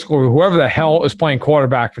Jeff Driscoll or whoever the hell is playing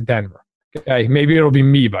quarterback for Denver. Okay, maybe it'll be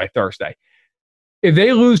me by Thursday. If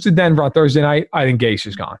they lose to Denver on Thursday night, I think Gase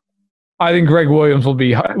is gone. I think Greg Williams will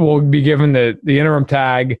be given the interim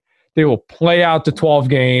tag. They will play out the 12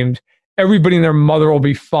 games. Everybody and their mother will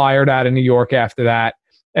be fired out of New York after that,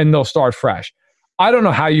 and they'll start fresh. I don't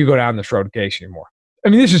know how you go down this road with Gase anymore. I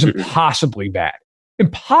mean, this is impossibly bad.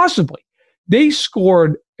 Impossibly. They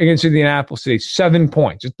scored against Indianapolis today 7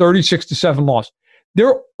 points, a 36-7 loss.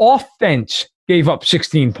 Their offense gave up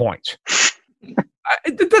 16 points.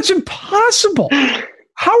 That's impossible.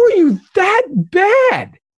 How are you that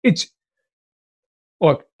bad?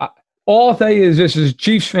 Look, all I'll tell you is this: as a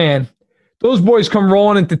Chiefs fan, those boys come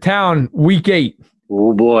rolling into town week 8.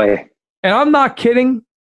 Oh, boy. And I'm not kidding.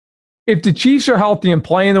 If the Chiefs are healthy and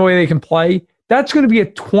playing the way they can play, that's going to be a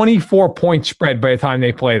 24-point spread by the time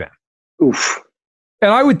they play them. Oof.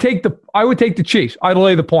 And I would take the Chiefs. I'd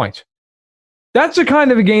lay the points. That's the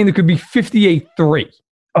kind of a game that could be 58-3.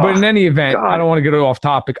 But in any event, God. I don't want to get off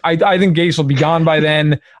topic. I think Gase will be gone by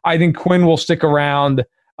then. I think Quinn will stick around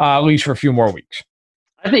at least for a few more weeks.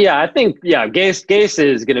 I think Gase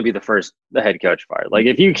is going to be the head coach fired. Like,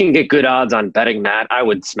 if you can get good odds on betting that, I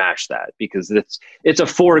would smash that, because it's a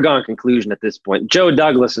foregone conclusion at this point. Joe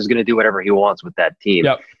Douglas is going to do whatever he wants with that team.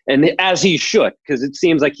 Yep. And as he should, because it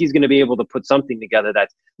seems like he's going to be able to put something together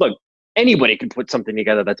anybody can put something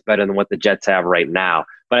together that's better than what the Jets have right now.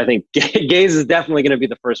 But I think Gase is definitely going to be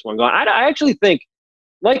the first one going. I actually think,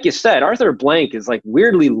 like you said, Arthur Blank is like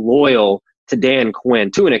weirdly loyal to Dan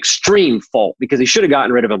Quinn to an extreme fault, because he should have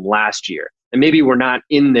gotten rid of him last year. And maybe we're not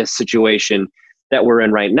in this situation that we're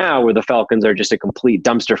in right now, where the Falcons are just a complete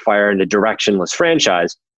dumpster fire and a directionless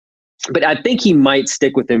franchise. But I think he might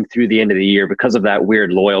stick with him through the end of the year because of that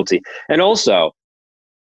weird loyalty. And also,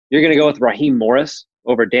 you're going to go with Raheem Morris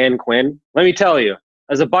over Dan Quinn. Let me tell you,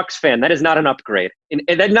 as a Bucs fan, that is not an upgrade. And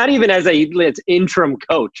that not even as it's interim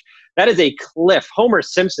coach. That is a cliff. Homer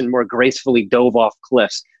Simpson more gracefully dove off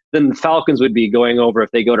cliffs than the Falcons would be going over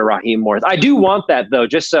if they go to Raheem Morris. I do want that, though,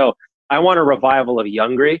 just so I want a revival of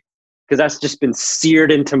Youngry, because that's just been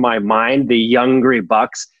seared into my mind, the Youngry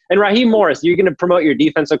Bucs. And Raheem Morris, you're going to promote your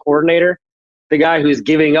defensive coordinator, the guy who's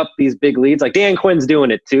giving up these big leads. Like, Dan Quinn's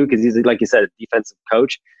doing it, too, because he's, like you said, a defensive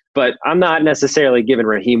coach. But I'm not necessarily giving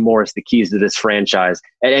Raheem Morris the keys to this franchise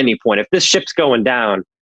at any point. If this ship's going down,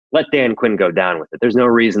 let Dan Quinn go down with it. There's no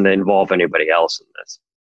reason to involve anybody else in this.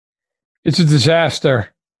 It's a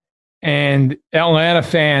disaster. And Atlanta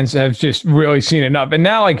fans have just really seen enough. And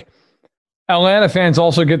now, like, Atlanta fans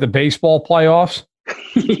also get the baseball playoffs,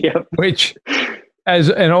 yep. Which, as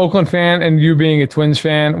an Oakland fan and you being a Twins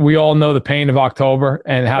fan, we all know the pain of October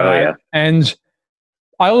and how ends.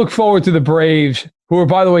 I look forward to the Braves, who are,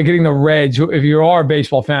 by the way, getting the Reds, who, if you are a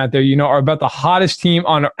baseball fan out there, you know, are about the hottest team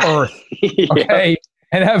on earth, okay?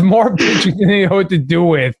 And have more pitching than they know what to do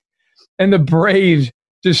with. And the Braves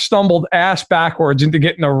just stumbled ass backwards into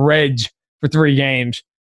getting the Reds for 3 games.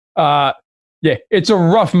 It's a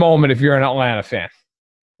rough moment if you're an Atlanta fan.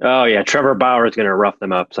 Oh, yeah. Trevor Bauer is going to rough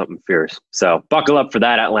them up something fierce. So buckle up for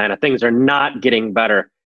that, Atlanta. Things are not getting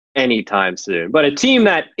better anytime soon. But a team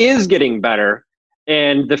that is getting better,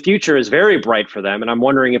 and the future is very bright for them, and I'm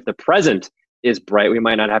wondering if the present is bright. We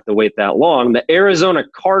might not have to wait that long. The Arizona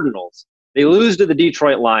Cardinals. They lose to the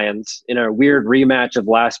Detroit Lions in a weird rematch of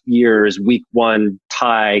last year's Week 1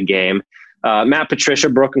 tie game. Matt Patricia,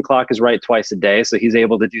 broken clock is right twice a day, so he's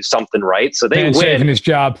able to do something right. So they win. Saving his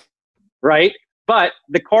job. Right? But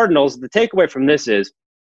the Cardinals, the takeaway from this is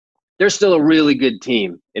they're still a really good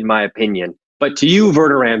team, in my opinion. But to you,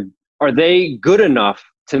 Verderame, are they good enough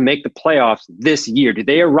to make the playoffs this year? Do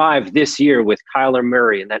they arrive this year with Kyler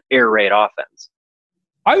Murray and that air raid offense?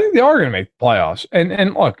 I think they are going to make the playoffs.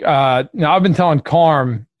 And look, now I've been telling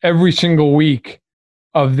Carm every single week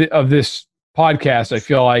of this podcast, I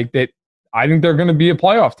feel like, that I think they're going to be a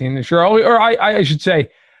playoff team this year. Or I should say,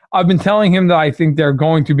 I've been telling him that I think they're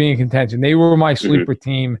going to be in contention. They were my sleeper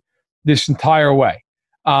team this entire way.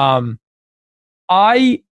 I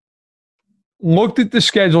looked at the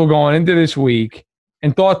schedule going into this week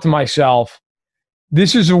and thought to myself,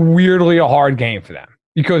 this is weirdly a hard game for them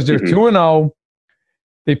because they're 2-0.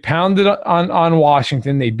 They pounded on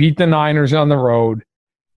Washington. They beat the Niners on the road.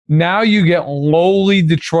 Now you get lowly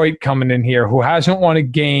Detroit coming in here, who hasn't won a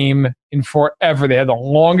game in forever. They had the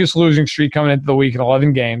longest losing streak coming into the week in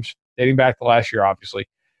 11 games, dating back to last year, obviously.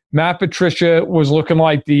 Matt Patricia was looking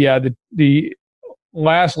like the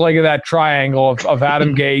last leg of that triangle of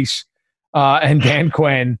Adam Gase and Dan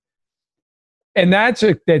Quinn. And that's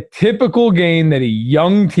that typical game that a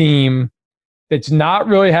young team that's not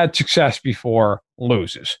really had success before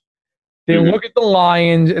loses. They look at the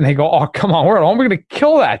Lions and they go, oh, come on, we're going to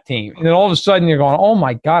kill that team. And then all of a sudden you're going, oh,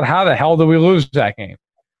 my God, how the hell did we lose that game?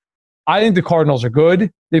 I think the Cardinals are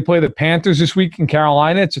good. They play the Panthers this week in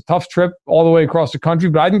Carolina. It's a tough trip all the way across the country,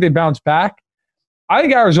 but I think they bounce back. I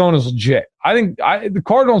think Arizona's legit. I think the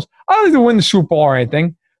Cardinals, I don't think they'll win the Super Bowl or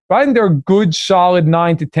anything, but I think they're a good, solid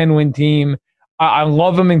 9 to 10 win team. I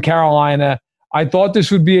love them in Carolina. I thought this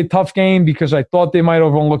would be a tough game because I thought they might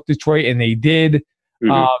overlook Detroit, and they did.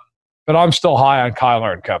 But I'm still high on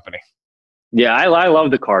Kyler and company. Yeah, I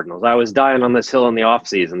love the Cardinals. I was dying on this hill in the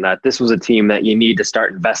offseason that this was a team that you need to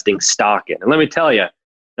start investing stock in. And let me tell you,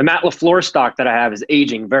 the Matt LaFleur stock that I have is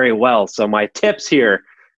aging very well. So my tips here,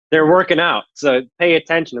 they're working out. So pay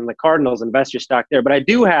attention. And the Cardinals, invest your stock there. But I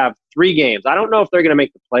do have 3 games. I don't know if they're going to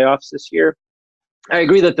make the playoffs this year. I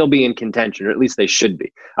agree that they'll be in contention, or at least they should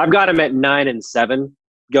be. I've got them at 9-7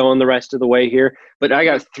 going the rest of the way here. But I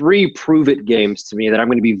got 3 prove-it games to me that I'm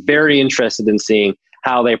going to be very interested in seeing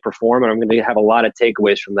how they perform, and I'm going to have a lot of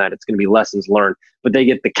takeaways from that. It's going to be lessons learned. But they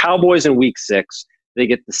get the Cowboys in week 6. They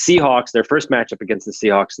get the Seahawks, their first matchup against the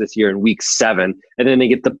Seahawks this year in week 7. And then they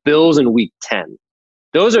get the Bills in week 10.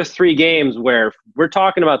 Those are 3 games where we're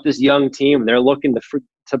talking about this young team. They're looking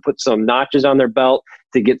to put some notches on their belt,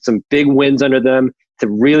 to get some big wins under them, to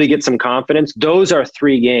really get some confidence. Those are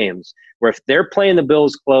 3 games where if they're playing the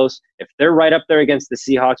Bills close, if they're right up there against the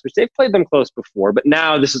Seahawks, which they've played them close before, but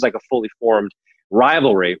now this is like a fully formed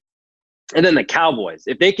rivalry. And then the Cowboys,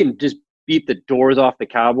 if they can just beat the doors off the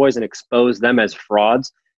Cowboys and expose them as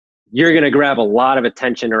frauds, you're going to grab a lot of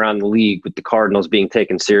attention around the league with the Cardinals being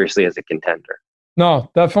taken seriously as a contender.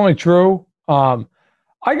 No, definitely true. I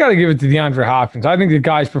got to give it to DeAndre Hopkins. I think the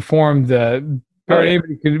guy's performed better than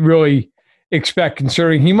anybody could really expect,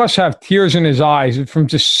 considering he must have tears in his eyes from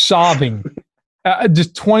just sobbing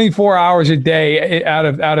just 24 hours a day out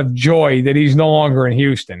of joy that he's no longer in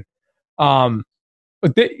Houston.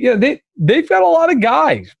 But they've got a lot of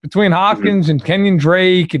guys between Hopkins and Kenyon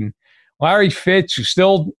Drake and Larry Fitz who's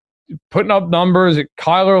still putting up numbers.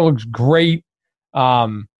 Kyler looks great.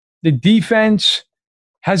 The defense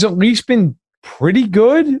has at least been pretty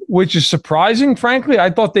good, which is surprising, frankly.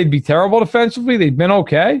 I thought they'd be terrible defensively. They've been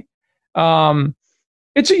okay.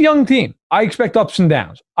 It's a young team. I expect ups and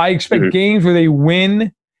downs. I expect games where they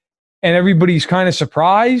win and everybody's kind of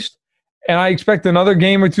surprised. And I expect another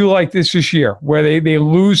game or two like this year where they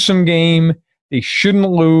lose some game they shouldn't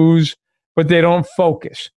lose, but they don't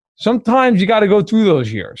focus. Sometimes you got to go through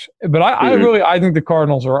those years. But I think the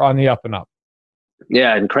Cardinals are on the up and up.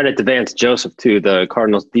 Yeah, and credit to Vance Joseph, too, the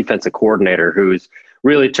Cardinals defensive coordinator, who's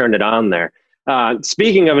really turned it on there.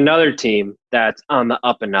 Speaking of another team that's on the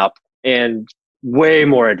up and up and way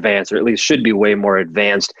more advanced, or at least should be way more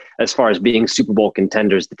advanced as far as being Super Bowl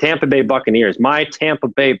contenders, the Tampa Bay Buccaneers. My Tampa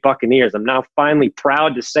Bay Buccaneers. I'm now finally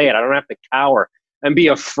proud to say it. I don't have to cower and be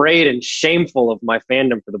afraid and shameful of my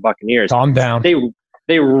fandom for the Buccaneers. Calm down.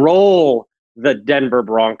 They roll the Denver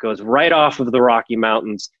Broncos right off of the Rocky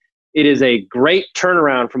Mountains. It is a great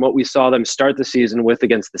turnaround from what we saw them start the season with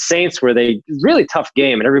against the Saints, where really tough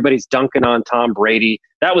game, and everybody's dunking on Tom Brady.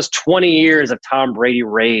 That was 20 years of Tom Brady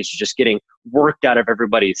rage just getting worked out of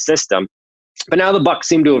everybody's system. But now the Bucs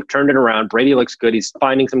seem to have turned it around. Brady looks good. He's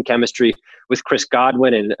finding some chemistry with Chris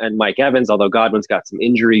Godwin and Mike Evans, although Godwin's got some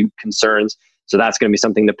injury concerns. So that's going to be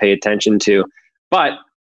something to pay attention to. But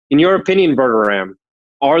in your opinion, Bergeram,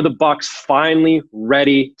 are the Bucs finally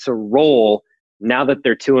ready to roll now that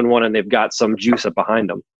they're 2-1 and they've got some juice up behind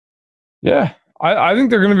them? Yeah, I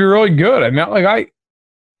think they're going to be really good. I mean,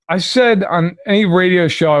 I said on any radio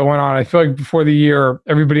show I went on, I feel like before the year,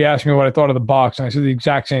 everybody asked me what I thought of the Bucs, and I said the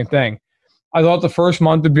exact same thing. I thought the first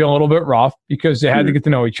month would be a little bit rough because they had to get to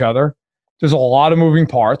know each other. There's a lot of moving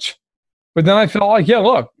parts. But then I felt like, yeah,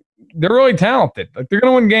 look, they're really talented. Like, they're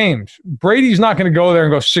going to win games. Brady's not going to go there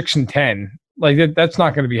and go 6-10. Like, that's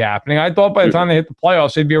not going to be happening. I thought by the time they hit the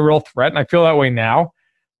playoffs, they'd be a real threat, and I feel that way now.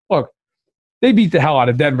 Look, they beat the hell out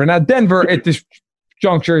of Denver. Now, Denver at this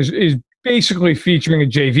juncture is basically featuring a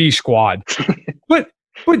JV squad. but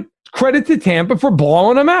credit to Tampa for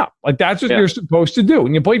blowing them out. Like, that's what you're supposed to do.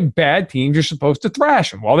 When you play bad teams, you're supposed to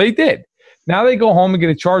thrash them. Well, they did. Now they go home and get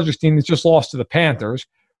a Chargers team that's just lost to the Panthers.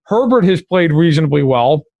 Herbert has played reasonably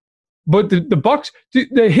well. But the Bucs,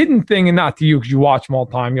 the hidden thing, and not to you because you watch them all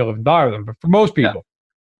the time, you live and die with them, but for most people,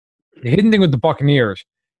 the hidden thing with the Buccaneers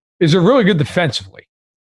is they're really good defensively.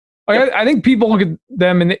 Like, I think people look at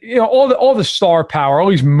them and all the star power, at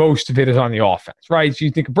least most of it is on the offense, right? So you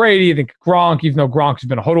think of Brady, you think of Gronk, even though Gronk has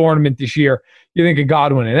been a hood ornament this year. You think of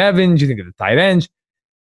Godwin and Evans, you think of the tight ends.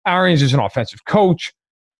 Arians is an offensive coach.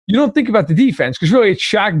 You don't think about the defense because really it's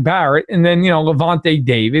Shaq Barrett and then, Levante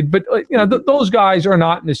David. But, those guys are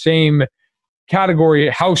not in the same category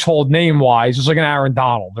household name wise is like an Aaron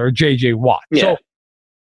Donald or a JJ Watt. Yeah. So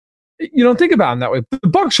you don't think about them that way. But the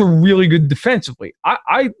Bucs are really good defensively.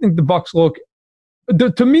 I think the Bucs look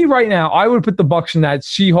to me right now, I would put the Bucs in that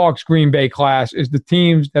Seahawks Green Bay class is the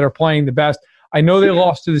teams that are playing the best. I know they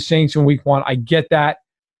lost to the Saints in week 1. I get that.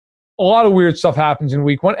 A lot of weird stuff happens in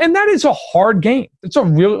week 1, and that is a hard game. It's a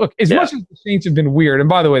real look. As much as the Saints have been weird, and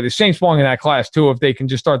by the way, the Saints belong in that class too if they can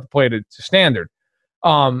just start to play to standard.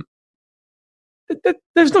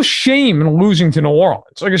 There's no shame in losing to New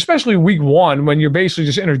Orleans, like especially week 1 when you're basically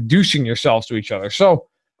just introducing yourselves to each other. So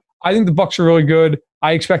I think the Bucs are really good.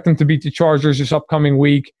 I expect them to beat the Chargers this upcoming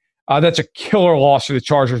week. That's a killer loss for the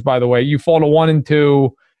Chargers, by the way. You fall to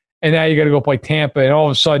 1-2. And now you got to go play Tampa, and all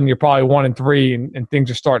of a sudden you're probably 1-3, and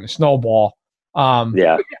things are starting to snowball. I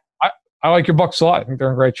like your Bucs a lot. I think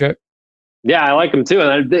they're in great shape. Yeah, I like them too,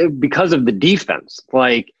 and because of the defense.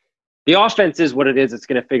 Like the offense is what it is; it's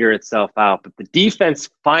going to figure itself out. But the defense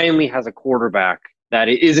finally has a quarterback that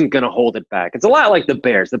isn't going to hold it back. It's a lot like the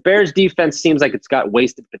Bears. The Bears' defense seems like it's got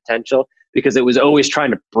wasted potential because it was always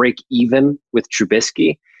trying to break even with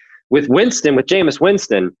Trubisky, with Jameis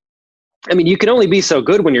Winston. I mean, you can only be so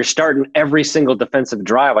good when you're starting every single defensive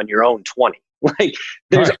drive on your own 20. Like,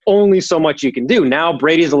 there's only so much you can do. Now,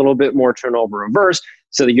 Brady's a little bit more turnover reverse,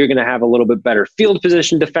 so that you're going to have a little bit better field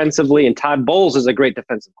position defensively, and Todd Bowles is a great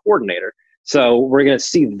defensive coordinator. So we're going to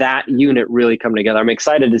see that unit really come together. I'm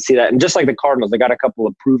excited to see that. And just like the Cardinals, they got a couple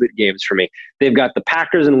of prove-it games for me. They've got the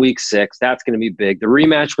Packers in week 6. That's going to be big. The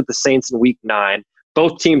rematch with the Saints in week 9.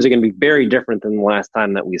 Both teams are going to be very different than the last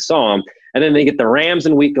time that we saw them. And then they get the Rams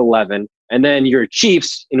in week 11, and then your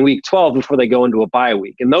Chiefs in week 12 before they go into a bye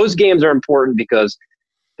week. And those games are important because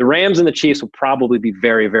the Rams and the Chiefs will probably be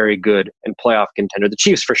very, very good and playoff contender. The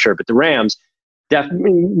Chiefs for sure, but the Rams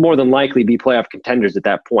definitely more than likely be playoff contenders at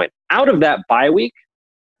that point. Out of that bye week,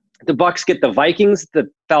 the Bucs get the Vikings, the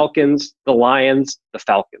Falcons, the Lions, the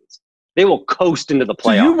Falcons. They will coast into the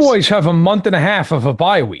playoffs. So you boys have a month and a half of a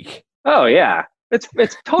bye week. Oh, yeah.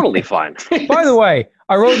 It's totally fine. By the way,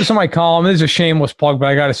 I wrote this in my column. This is a shameless plug, but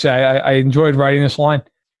I got to say, I enjoyed writing this line.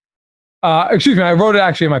 Excuse me, I wrote it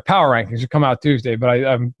actually in my power rankings. It come out Tuesday, but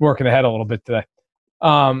I'm working ahead a little bit today.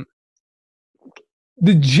 The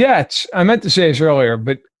Jets, I meant to say this earlier,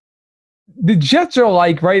 but the Jets are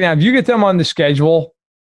like right now, if you get them on the schedule,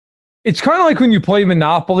 it's kind of like when you play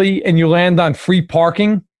Monopoly and you land on free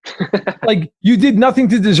parking. Like you did nothing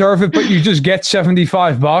to deserve it, but you just get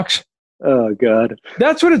 $75. Oh, God.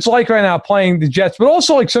 That's what it's like right now playing the Jets, but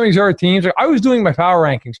also like some of these other teams. Like I was doing my power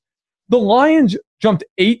rankings. The Lions jumped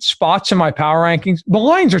 8 spots in my power rankings. The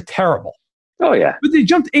Lions are terrible. Oh, yeah. But they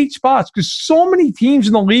jumped 8 spots because so many teams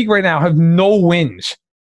in the league right now have no wins.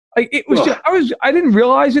 Like it was I didn't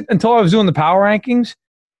realize it until I was doing the power rankings.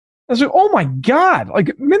 I was like, oh, my God.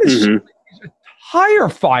 Like Minnesota is a tire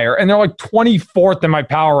fire, and they're like 24th in my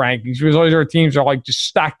power rankings because all these other teams are like just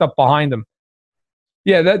stacked up behind them.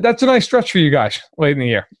 Yeah, that's a nice stretch for you guys late in the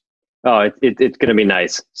year. Oh, it's going to be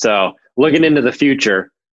nice. So looking into the future,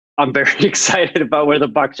 I'm very excited about where the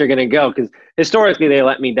Bucs are going to go because historically they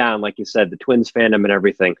let me down, like you said, the Twins fandom and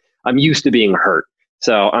everything. I'm used to being hurt.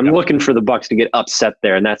 So I'm looking for the Bucs to get upset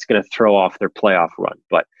there, and that's going to throw off their playoff run.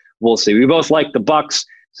 But we'll see. We both like the Bucs,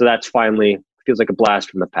 so that's finally feels like a blast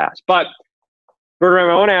from the past. But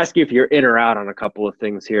Bertram, I want to ask you if you're in or out on a couple of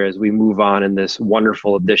things here as we move on in this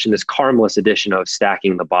wonderful edition, this Carmless edition of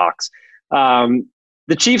Stacking the Box.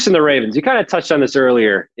 The Chiefs and the Ravens. You kind of touched on this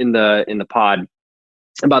earlier in the pod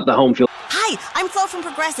about the home field. Hi, I'm Flo from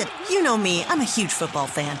Progressive. You know me, I'm a huge football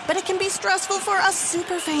fan, but it can be stressful for us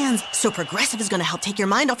super fans. So Progressive is going to help take your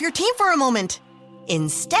mind off your team for a moment.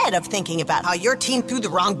 Instead of thinking about how your team threw the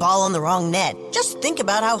wrong ball on the wrong net, just think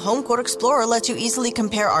about how Home Quote Explorer lets you easily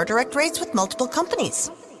compare our direct rates with multiple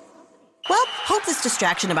companies. Well, hope this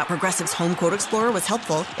distraction about Progressive's Home Quote Explorer was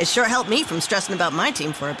helpful. It sure helped me from stressing about my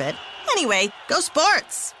team for a bit. Anyway, go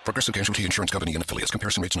sports! Progressive Casualty Insurance Company and Affiliates.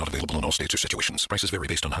 Comparison rates not available in all states or situations. Prices vary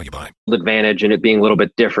based on how you buy. Advantage and it being a little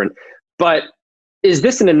bit different. But is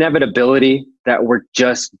this an inevitability that we're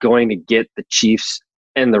just going to get the Chiefs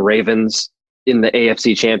and the Ravens in the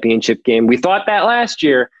AFC Championship game? We thought that last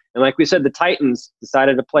year, and like we said, the Titans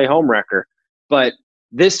decided to play home wrecker. But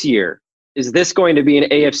this year, is this going to be an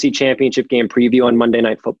AFC Championship game preview on Monday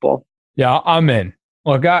Night Football? Yeah, I'm in.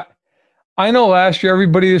 Look, I know last year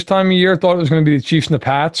everybody this time of year thought it was going to be the Chiefs and the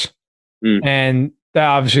Pats, and that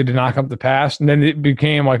obviously did not come to pass. And then it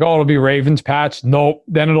became like, oh, it'll be Ravens, Pats. Nope.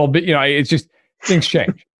 Then it'll be, it's just things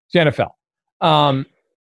change. It's the NFL.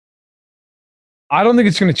 I don't think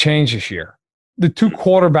it's going to change this year. The two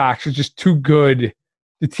quarterbacks are just too good.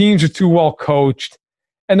 The teams are too well coached.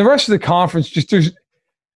 And the rest of the conference,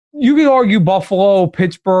 you could argue Buffalo,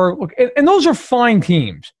 Pittsburgh, look, and those are fine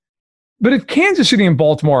teams. But if Kansas City and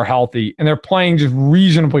Baltimore are healthy and they're playing just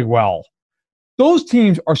reasonably well, those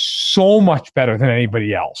teams are so much better than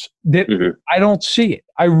anybody else that I don't see it.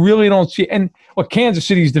 I really don't see it. And look, Kansas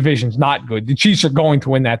City's division's not good. The Chiefs are going to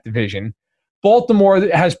win that division. Baltimore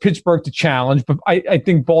has Pittsburgh to challenge, but I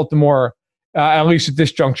think Baltimore, at least at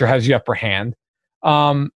this juncture, has the upper hand.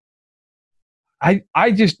 I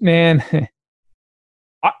just, man,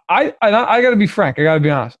 I got to be frank. I got to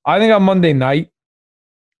be honest. I think on Monday night,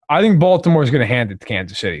 I think Baltimore is going to hand it to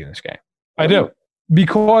Kansas City in this game. I do.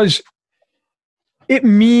 Because it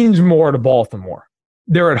means more to Baltimore.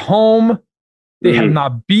 They're at home. They have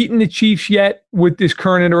not beaten the Chiefs yet with this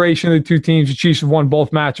current iteration of the two teams. The Chiefs have won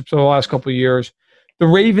both matchups over the last couple of years. The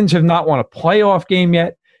Ravens have not won a playoff game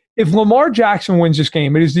yet. If Lamar Jackson wins this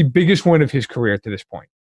game, it is the biggest win of his career to this point.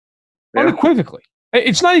 Yeah. Unequivocally.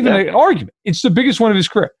 It's not even an argument. It's the biggest win of his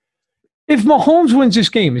career. If Mahomes wins this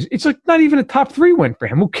game, it's like not even a top 3 win for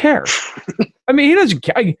him. Who cares? I mean, he doesn't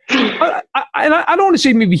care. I don't want to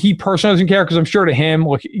say maybe he personally doesn't care because I'm sure to him,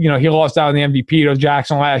 look, he lost out on the MVP to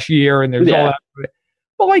Jackson last year, and there's all that.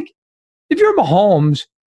 But like, if you're Mahomes,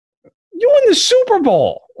 you won the Super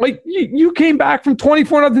Bowl. Like you came back from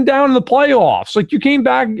 24-0 down in the playoffs. Like you came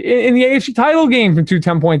back in the AFC title game from 2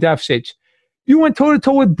 10-point deficits. You went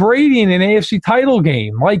toe-to-toe with Brady in an AFC title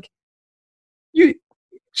game. Like you.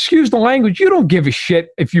 Excuse the language, you don't give a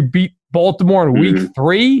shit if you beat Baltimore in week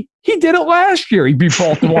 3. He did it last year. He beat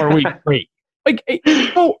Baltimore in week 3. Like,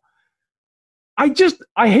 so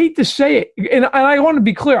I hate to say it. And I want to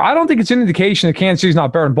be clear. I don't think it's an indication that Kansas City's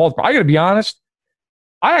not better than Baltimore. I got to be honest.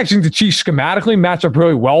 I actually think the Chiefs schematically match up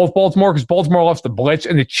really well with Baltimore because Baltimore loves the blitz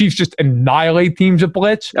and the Chiefs just annihilate teams at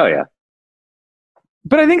blitz. Oh, yeah.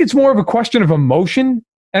 But I think it's more of a question of emotion.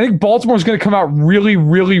 I think Baltimore's going to come out really,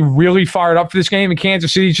 really, really fired up for this game, and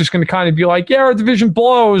Kansas City's just going to kind of be like, yeah, our division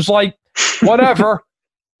blows, like, whatever.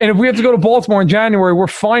 And if we have to go to Baltimore in January, we're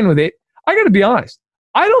fine with it. I got to be honest.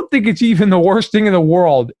 I don't think it's even the worst thing in the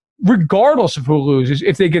world, regardless of who loses,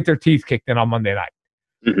 if they get their teeth kicked in on Monday night.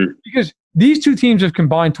 Because these two teams have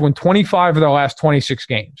combined to win 25 of their last 26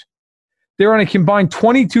 games. They're on a combined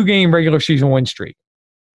 22-game regular season win streak.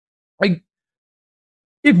 Like,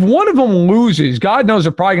 if one of them loses, God knows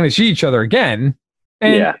they're probably going to see each other again.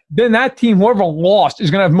 And then that team, whoever lost,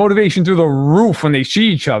 is going to have motivation through the roof when they see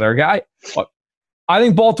each other. I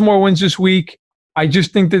think Baltimore wins this week. I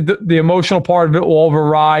just think that the emotional part of it will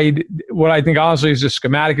override what I think, honestly, is the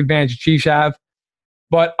schematic advantage the Chiefs have.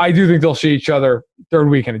 But I do think they'll see each other third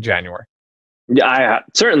weekend of January. Yeah, I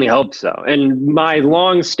certainly hope so. And my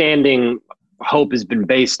long-standing hope has been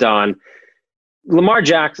based on Lamar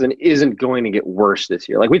Jackson isn't going to get worse this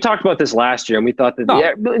year. Like we talked about this last year, and we thought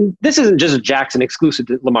that this isn't just a Jackson exclusive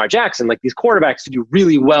to Lamar Jackson. Like these quarterbacks who do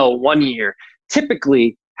really well one year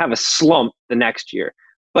typically have a slump the next year.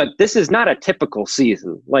 But this is not a typical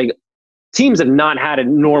season. Like teams have not had a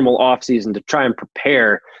normal offseason to try and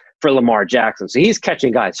prepare for Lamar Jackson. So he's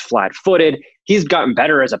catching guys flat-footed. He's gotten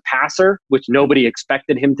better as a passer, which nobody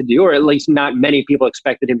expected him to do, or at least not many people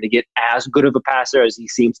expected him to get as good of a passer as he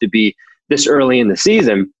seems to be this early in the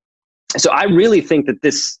season. So I really think that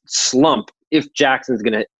this slump, if Jackson's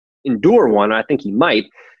going to endure one, I think he might,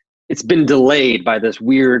 it's been delayed by this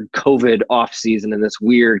weird COVID offseason and this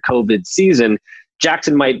weird COVID season.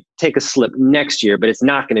 Jackson might take a slip next year, but it's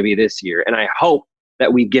not going to be this year. And I hope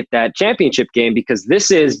that we get that championship game because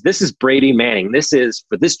this is Brady Manning. This is,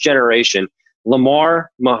 for this generation,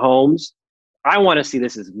 Lamar, Mahomes. I want to see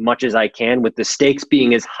this as much as I can with the stakes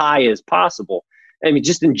being as high as possible. I mean,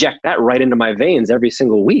 just inject that right into my veins every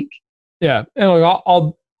single week. Yeah. And look,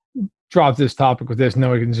 I'll drop this topic with this, and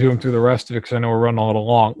then we can zoom through the rest of it because I know we're running a little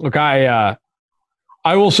long. Look, I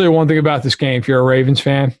will say one thing about this game. If you're a Ravens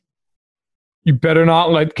fan, you better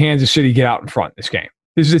not let Kansas City get out in front in this game.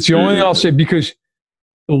 It's the only thing I'll say, because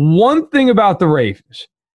the one thing about the Ravens,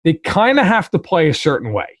 they kind of have to play a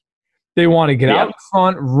certain way. They want to get out in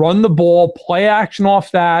front, run the ball, play action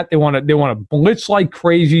off that. They want to blitz like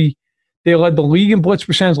crazy. They led the league in blitz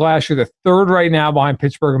percentage last year. They're third right now behind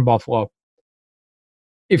Pittsburgh and Buffalo.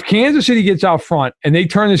 If Kansas City gets out front and they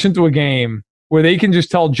turn this into a game where they can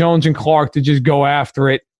just tell Jones and Clark to just go after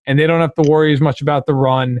it and they don't have to worry as much about the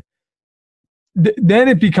run, then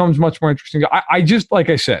it becomes much more interesting. I just, like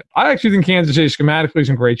I said, I actually think Kansas City schematically is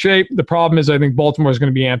in great shape. The problem is I think Baltimore is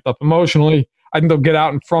going to be amped up emotionally. I think they'll get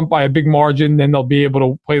out in front by a big margin. Then they'll be able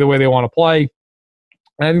to play the way they want to play.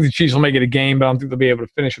 And I think the Chiefs will make it a game, but I don't think they'll be able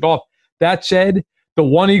to finish it off. That said, the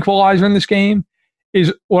one equalizer in this game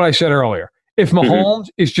is what I said earlier. If Mahomes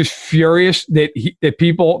is just furious that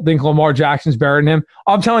people think Lamar Jackson's better than him,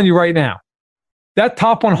 I'm telling you right now, that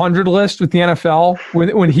top 100 list with the NFL,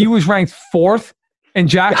 when he was ranked 4th and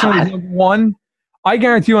Jackson was number 1, I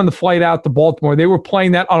guarantee you on the flight out to Baltimore, they were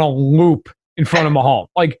playing that on a loop in front of Mahomes.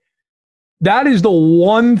 Like, that is the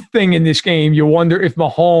one thing in this game you wonder if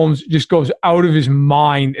Mahomes just goes out of his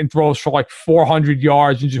mind and throws for like 400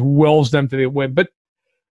 yards and just wills them to the win. But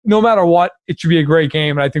no matter what, it should be a great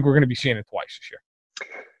game, and I think we're going to be seeing it twice this year.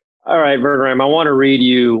 All right, Verderame, I want to read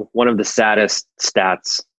you one of the saddest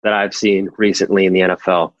stats that I've seen recently in the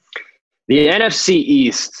NFL. The NFC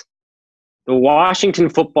East, the Washington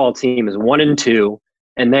football team is 1-2,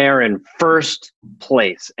 and they are in first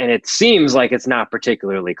place. And it seems like it's not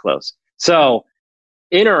particularly close. So,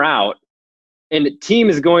 in or out, and the team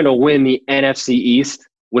is going to win the NFC East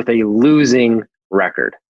with a losing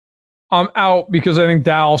record. I'm out because I think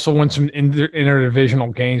Dallas will win some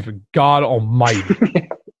interdivisional games, but God almighty.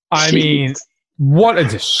 I mean, what a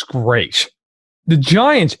disgrace. The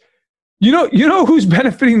Giants, you know who's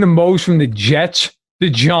benefiting the most from the Jets? The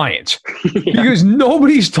Giants. Because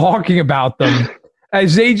nobody's talking about them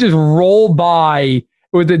as they just roll by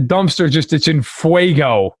with the dumpster it's in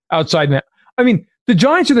fuego outside. I mean, the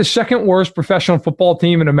Giants are the second worst professional football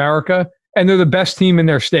team in America, and they're the best team in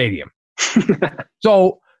their stadium.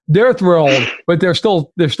 So they're thrilled, but they're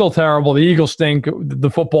still terrible. The Eagles stink. The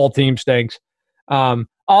football team stinks.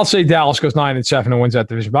 I'll say Dallas goes 9-7 and wins that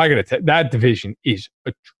division, but I got to that division is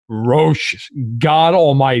atrocious. God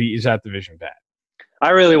almighty, is that division bad? I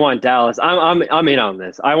really want Dallas. I'm in on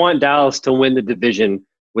this. I want Dallas to win the division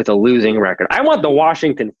with a losing record. I want the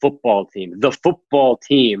Washington football team,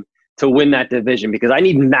 to win that division because I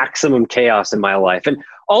need maximum chaos in my life. And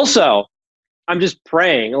also, I'm just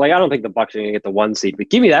praying. Like, I don't think the Bucs are going to get the 1 seed, but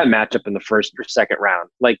give me that matchup in the first or second round.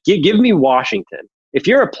 Like, give me Washington. If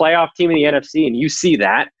you're a playoff team in the NFC and you see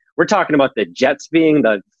that, we're talking about the Jets being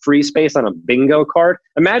the free space on a bingo card.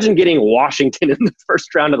 Imagine getting Washington in the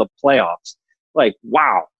first round of the playoffs. Like,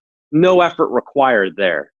 wow, no effort required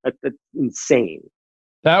there. That's insane.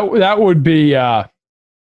 That would be a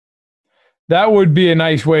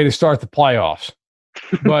nice way to start the playoffs.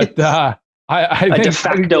 But I think a de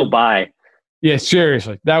facto bye. Yeah,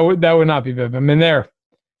 seriously, that would not be bad. I mean,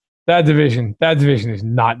 that division is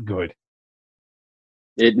not good.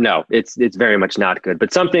 It's very much not good.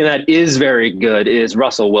 But something that is very good is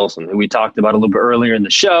Russell Wilson, who we talked about a little bit earlier in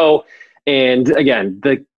the show. And again,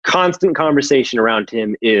 the constant conversation around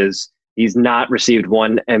him is he's not received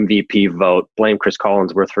one MVP vote. Blame Chris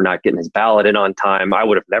Collinsworth for not getting his ballot in on time. I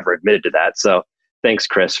would have never admitted to that. So thanks,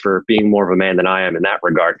 Chris, for being more of a man than I am in that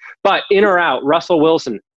regard. But in or out, Russell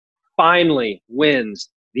Wilson finally wins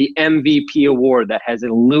the MVP award that has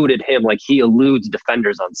eluded him like he eludes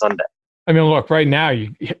defenders on Sunday. I mean, look, right now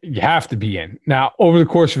you have to be in. Now, over the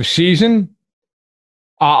course of a season,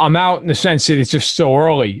 I'm out in the sense that it's just so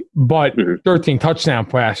early, but 13 touchdown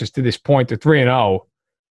passes to this point, they're 3-0.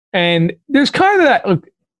 And there's kind of that, look,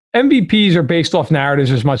 MVPs are based off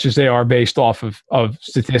narratives as much as they are based off of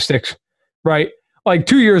statistics, right? Like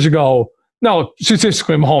 2 years ago, no,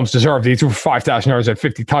 statistically, Mahomes deserved it. He threw for 5,000 yards at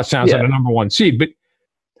 50 touchdowns at a number 1 seed. But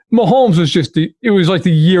Mahomes was it was like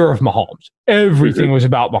the year of Mahomes. Everything was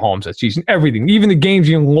about Mahomes that season. Everything. Even the games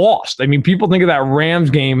he lost. I mean, people think of that Rams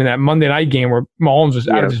game and that Monday night game where Mahomes was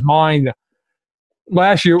out of his mind.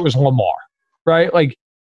 Last year, it was Lamar, right? Like,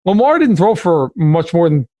 Lamar didn't throw for much more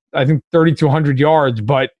than, I think, 3,200 yards,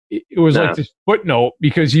 but it was like this footnote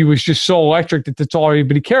because he was just so electric that that's all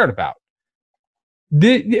anybody cared about.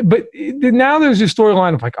 But now there's this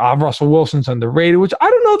storyline of like, Russell Wilson's underrated, which I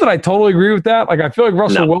don't know that I totally agree with that. Like, I feel like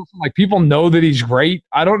Russell Wilson, like, people know that he's great.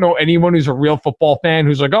 I don't know anyone who's a real football fan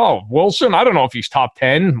who's like, oh, Wilson, I don't know if he's top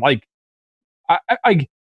 10. Like, I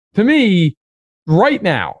to me, right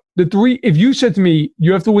now, if you said to me,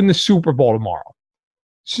 you have to win the Super Bowl tomorrow,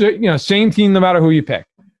 so, same team, no matter who you pick,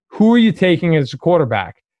 who are you taking as a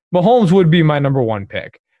quarterback? Mahomes would be my number 1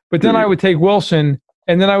 pick. But then I would take Wilson,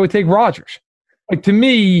 and then I would take Rodgers. Like, to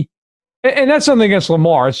me, and that's something against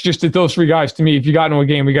Lamar. It's just that those 3 guys, to me, if you got into a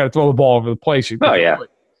game, we got to throw the ball over the place. Oh, yeah.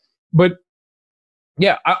 But,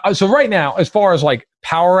 yeah, so right now, as far as, like,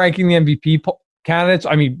 power ranking the MVP candidates,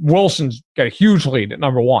 I mean, Wilson's got a huge lead at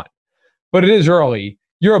number 1. But it is early.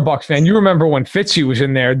 You're a Bucs fan. You remember when Fitzy was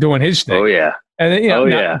in there doing his thing. Oh, yeah. And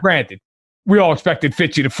then, granted, we all expected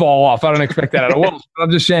Fitzy to fall off. I don't expect that out of Wilson. But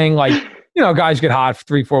I'm just saying, like, guys get hot for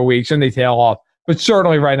 3-4 weeks and they tail off. But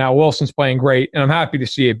certainly right now, Wilson's playing great, and I'm happy to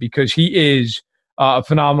see it because he is a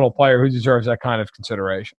phenomenal player who deserves that kind of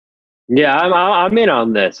consideration. Yeah, I'm in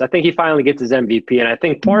on this. I think he finally gets his MVP, and I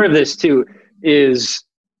think part of this, too, is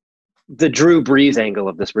the Drew Brees angle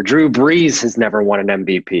of this, where Drew Brees has never won an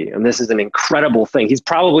MVP, and this is an incredible thing. He's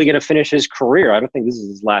probably going to finish his career. I don't think this is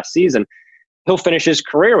his last season. he'll finish his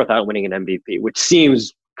career without winning an MVP, which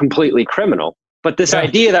seems completely criminal. But this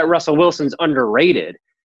idea that Russell Wilson's underrated,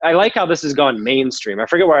 I like how this has gone mainstream. I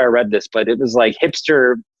forget where I read this, but it was like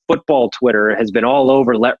hipster football Twitter has been all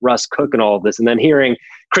over let Russ cook and all of this. And then hearing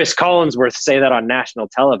Chris Collinsworth say that on national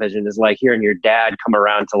television is like hearing your dad come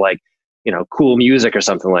around to like, cool music or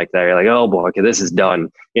something like that. You're like, oh boy, okay, this is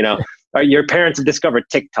done. Your parents have discovered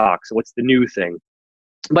TikTok, so what's the new thing?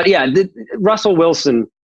 But yeah, Russell Wilson,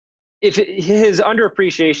 if his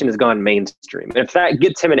underappreciation has gone mainstream, if that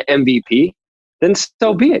gets him an MVP, then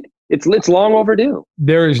so be it. It's long overdue.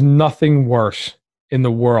 There is nothing worse in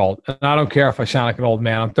the world, and I don't care if I sound like an old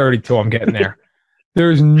man. I'm 32. I'm getting there.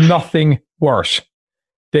 There's nothing worse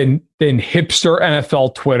than hipster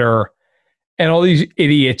NFL Twitter and all these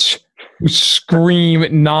idiots who scream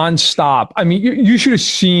nonstop. I mean, you should have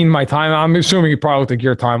seen my time. I'm assuming you probably looked at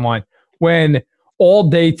your timeline when all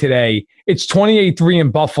day today it's 28-3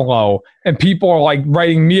 in Buffalo, and people are like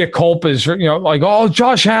writing mea culpas, like, oh,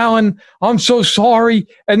 Josh Allen, I'm so sorry.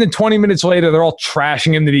 And then 20 minutes later, they're all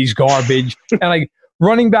trashing him that he's garbage. And like,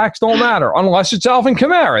 running backs don't matter unless it's Alvin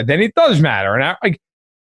Kamara. Then it does matter. And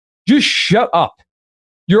just shut up.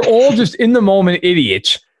 You're all just in the moment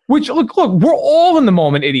idiots. Which look, we're all in the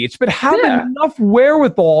moment idiots, but have enough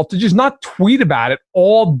wherewithal to just not tweet about it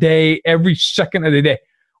all day, every second of the day.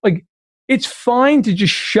 Like, it's fine to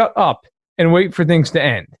just shut up and wait for things to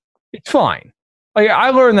end. It's fine. Like, I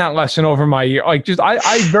learned that lesson over my year. Like,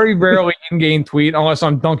 I very rarely in-game tweet unless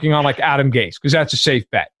I'm dunking on like Adam Gase, because that's a safe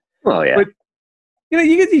bet. Oh yeah. But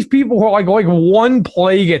you get these people who are like one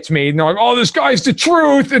play gets made and they're like, oh, this guy's the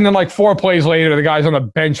truth, and then like 4 plays later, the guy's on the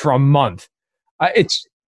bench for a month.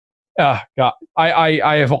 God,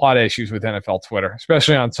 I have a lot of issues with NFL Twitter,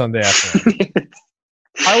 especially on Sunday afternoon.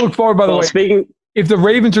 I look forward, by the way, if the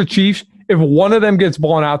Ravens or Chiefs, if one of them gets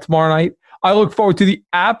blown out tomorrow night, I look forward to the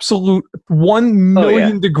absolute 1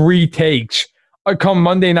 million degree takes come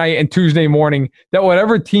Monday night and Tuesday morning that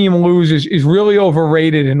whatever team loses is really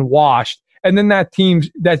overrated and washed. And then that team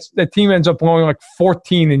ends up blowing like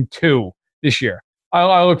 14-2 this year.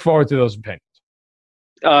 I look forward to those opinions.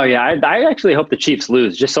 Oh, yeah. I actually hope the Chiefs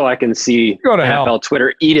lose just so I can see NFL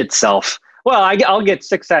Twitter eat itself. Well, I'll get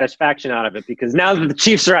sick satisfaction out of it because now that the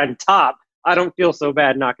Chiefs are on top, I don't feel so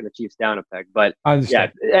bad knocking the Chiefs down a peg. But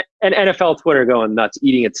yeah, and NFL Twitter going nuts,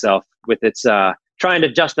 eating itself with its trying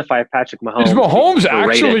to justify Patrick Mahomes. Is Mahomes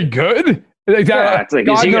actually good? Like that, it's like,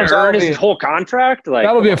 is he going to earn his whole contract? Like,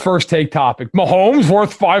 that'll be a first take topic. Mahomes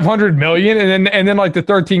worth $500 million, and then like the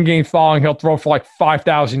 13 games following, he'll throw for like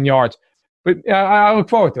 5,000 yards. But I look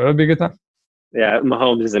forward to it. It'll be a good time. Yeah,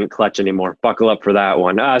 Mahomes isn't clutch anymore. Buckle up for that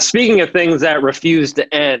one. Speaking of things that refuse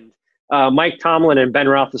to end, Mike Tomlin and Ben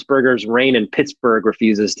Roethlisberger's reign in Pittsburgh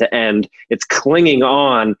refuses to end. It's clinging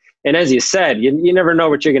on. And as you said, you never know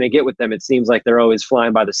what you're going to get with them. It seems like they're always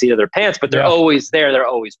flying by the seat of their pants, but they're always there. They're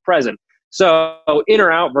always present. So in or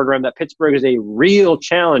out, Verderame, that Pittsburgh is a real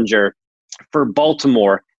challenger for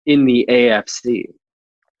Baltimore in the AFC.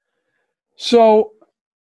 So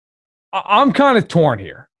I'm kind of torn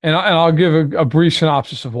here, and I'll give a brief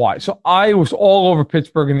synopsis of why. So I was all over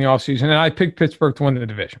Pittsburgh in the offseason, and I picked Pittsburgh to win the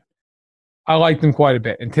division. I liked them quite a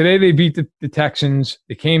bit. And today they beat the Texans.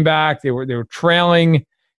 They came back. They were trailing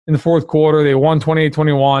in the fourth quarter. They won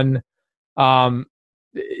 28-21.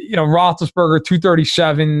 Roethlisberger,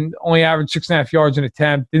 237, only averaged 6.5 yards an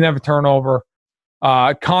attempt, didn't have a turnover.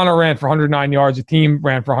 Connor ran for 109 yards. The team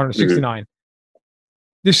ran for 169.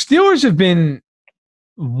 The Steelers have been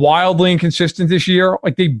wildly inconsistent this year.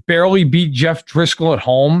 Like, they barely beat Jeff Driscoll at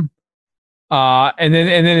home. And then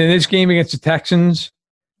in this game against the Texans,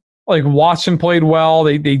 like, Watson played well.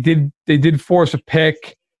 They did force a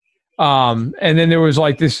pick. And then there was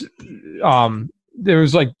like this,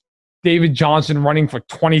 David Johnson running for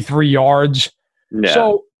 23 yards. Yeah.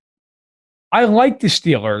 So I like the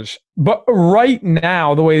Steelers, but right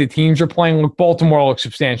now, the way the teams are playing, Baltimore looks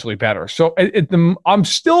substantially better. So I'm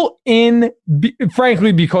still in,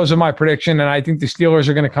 frankly, because of my prediction, and I think the Steelers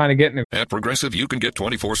are going to kind of get in. At Progressive, you can get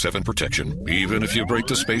 24/7 protection, even if you break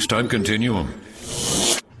the space-time continuum.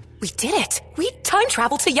 We did it! We time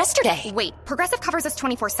traveled to yesterday! Wait, Progressive covers us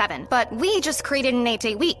 24/7, but we just created an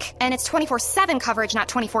 8-day week, and it's 24/7 coverage, not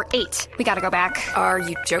 24/8. We gotta go back. Are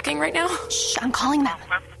you joking right now? Shh, I'm calling them.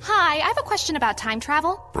 Hi, I have a question about time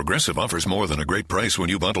travel. Progressive offers more than a great price when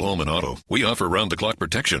you bundle home and auto. We offer round-the-clock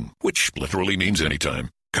protection, which literally means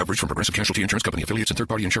anytime. Coverage from Progressive Casualty Insurance Company, affiliates, and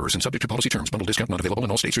third-party insurers, and subject to policy terms. Bundle discount not available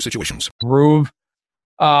in all states or situations. Groove.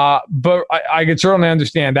 But I could certainly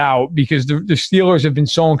understand out because the Steelers have been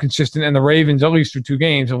so inconsistent, and the Ravens, at least through 2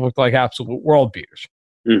 games, have looked like absolute world beaters.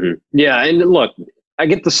 Mm-hmm. Yeah, and look, I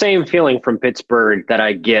get the same feeling from Pittsburgh that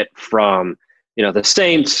I get from the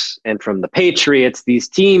Saints and from the Patriots, these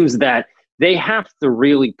teams that they have to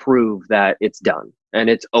really prove that it's done and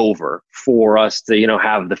it's over for us to,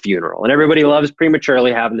 have the funeral. And everybody loves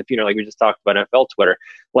prematurely having the funeral, like we just talked about NFL Twitter.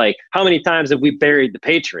 Like, how many times have we buried the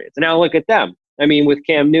Patriots? And now look at them. I mean, with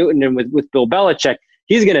Cam Newton and with Bill Belichick,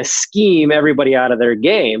 he's going to scheme everybody out of their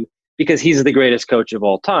game because he's the greatest coach of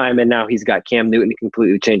all time. And now he's got Cam Newton to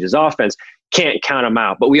completely change his offense. Can't count him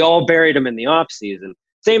out. But we all buried him in the offseason.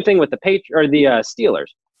 Same thing with the Steelers.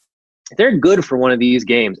 They're good for one of these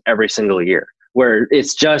games every single year, where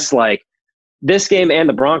it's just like this game and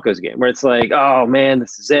the Broncos game, where it's like, oh man,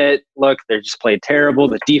 this is it. Look, they just played terrible.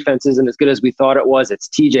 The defense isn't as good as we thought it was. It's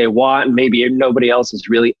TJ Watt, and maybe nobody else is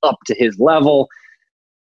really up to his level.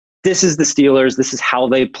 This is the Steelers. This is how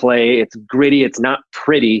they play. It's gritty. It's not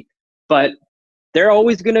pretty, but they're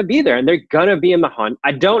always going to be there, and they're going to be in the hunt.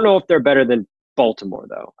 I don't know if they're better than Baltimore,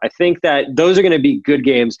 though. I think that those are going to be good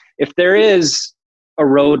games. If there is a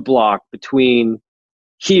roadblock between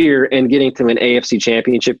here and getting to an AFC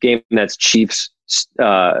championship game, that's Chiefs,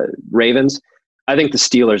 Ravens, I think the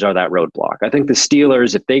Steelers are that roadblock. I think the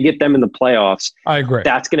Steelers, if they get them in the playoffs, I agree.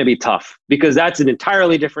 That's going to be tough because that's an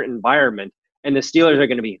entirely different environment, and the Steelers are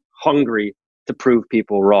going to be hungry to prove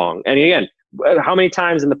people wrong. And again, how many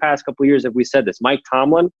times in the past couple of years have we said this? Mike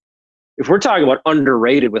Tomlin, if we're talking about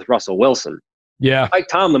underrated with Russell Wilson, Mike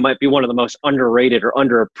Tomlin might be one of the most underrated or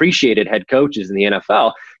underappreciated head coaches in the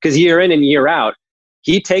NFL because year in and year out,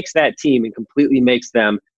 he takes that team and completely makes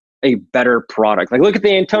them a better product. Like, look at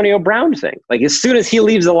the Antonio Brown thing. Like, as soon as he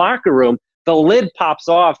leaves the locker room, the lid pops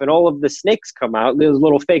off and all of the snakes come out. Those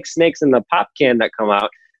little fake snakes in the pop can that come out.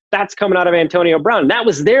 That's coming out of Antonio Brown. That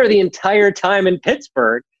was there the entire time in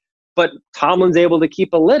Pittsburgh, but Tomlin's able to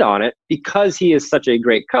keep a lid on it because he is such a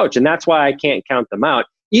great coach. And that's why I can't count them out,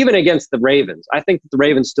 even against the Ravens. I think that the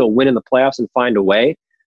Ravens still win in the playoffs and find a way,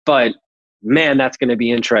 but man, that's going to be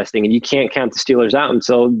interesting. And you can't count the Steelers out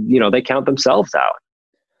until, they count themselves out.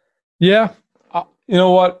 Yeah. You know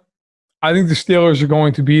what? I think the Steelers are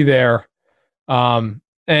going to be there. And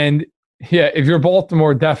yeah, if you're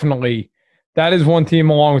Baltimore, definitely that is one team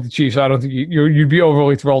along with the Chiefs. I don't think you'd be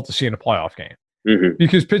overly thrilled to see in a playoff game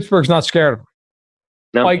because Pittsburgh's not scared of them.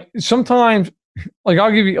 No. Like sometimes, like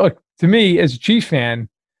I'll give you, like to me as a Chiefs fan,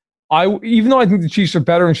 even though I think the Chiefs are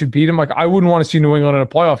better and should beat them, like I wouldn't want to see New England in a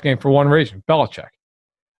playoff game for one reason: Belichick.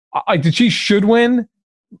 Like the Chiefs should win,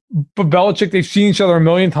 but Belichick, they've seen each other a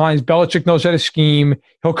million times. Belichick knows how to scheme.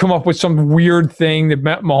 He'll come up with some weird thing that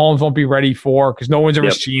Mahomes won't be ready for because no one's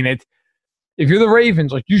ever seen it. If you're the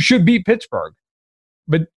Ravens, like you should beat Pittsburgh,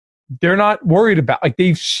 but they're not worried about. Like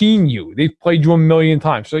they've seen you, they've played you a million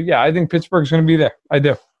times. So yeah, I think Pittsburgh's going to be there. I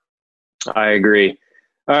do. I agree.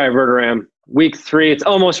 All right, Verderam. Week 3, it's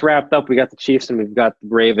almost wrapped up. We got the Chiefs and we've got the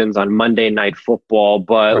Ravens on Monday Night Football.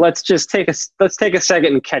 But let's take a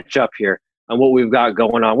second and catch up here on what we've got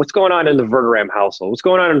going on. What's going on in the Verderam household? What's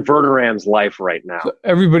going on in Verderam's life right now? So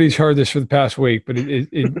everybody's heard this for the past week, but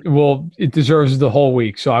it deserves the whole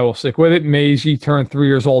week. So I will stick with it. Maisie turned 3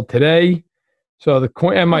 years old today. So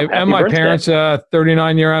my parents'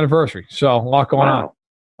 39-year anniversary. So a lot going on.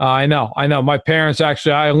 I know. My parents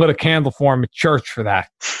actually, I lit a candle for them at church for that.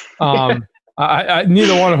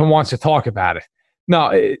 Neither one of them wants to talk about it.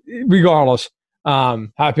 No, regardless,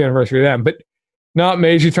 happy anniversary to them. But no,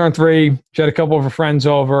 Maisie turned 3. She had a couple of her friends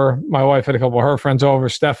over. My wife had a couple of her friends over.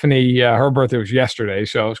 Stephanie, her birthday was yesterday,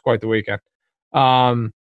 so it was quite the weekend.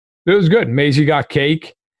 It was good. Maisie got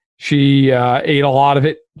cake. She ate a lot of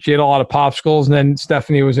it. She ate a lot of popsicles, and then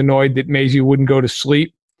Stephanie was annoyed that Maisie wouldn't go to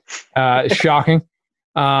sleep. Shocking.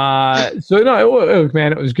 So no,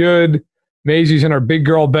 man, it was good. Maisie's in her big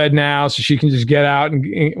girl bed now, so she can just get out and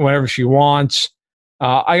whenever she wants.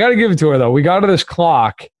 I got to give it to her though. We got her this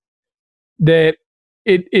clock that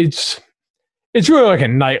it's really like a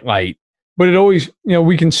night light, but it always,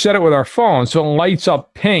 we can set it with our phone, so it lights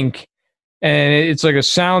up pink, and it's like a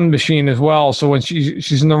sound machine as well. So when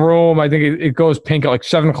she's in the room, I think it goes pink at like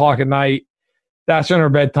 7:00 at night. That's when her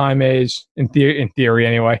bedtime is in theory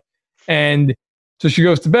anyway, and so she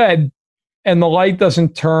goes to bed. And the light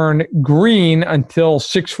doesn't turn green until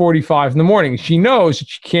 6:45 in the morning. She knows that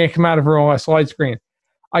she can't come out of her room unless the light's green.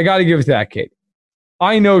 I got to give it to that kid.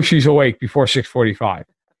 I know she's awake before 6:45.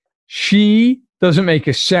 She doesn't make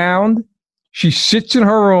a sound. She sits in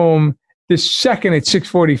her room. The second at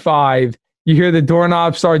 6:45, you hear the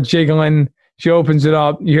doorknob start jiggling. She opens it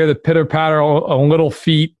up. You hear the pitter-patter of little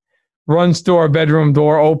feet. Runs to our bedroom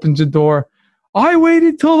door, opens the door. I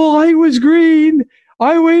waited till the light was green.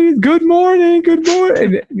 I waited. Good morning.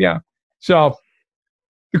 Yeah. So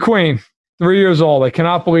the queen, 3 years old. I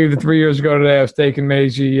cannot believe that 3 years ago today I was taking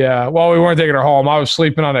Maisie. Well, we weren't taking her home. I was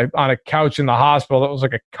sleeping on a couch in the hospital that was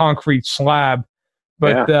like a concrete slab.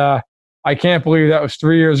 But I can't believe that was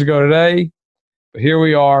 3 years ago today. But here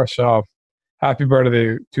we are. So happy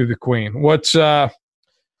birthday to the Queen. What's going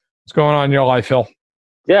on in your life, Phil?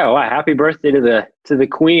 Yeah, well, happy birthday to the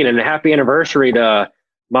Queen, and a happy anniversary to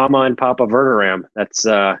Mama and Papa Verderame. That's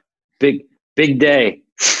big day.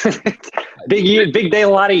 big day, a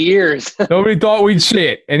lot of years. Nobody thought we'd see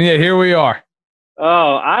it, and yet here we are.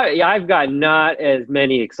 Oh, I've got not as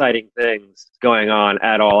many exciting things going on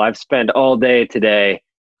at all. I've spent all day today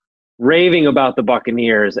raving about the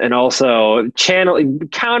Buccaneers, and also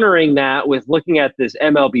countering that with looking at this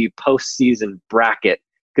MLB postseason bracket,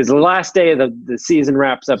 because the last day of the season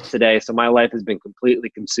wraps up today, so my life has been completely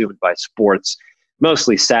consumed by sports.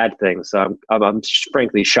 Mostly sad things. So I'm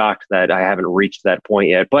frankly shocked that I haven't reached that point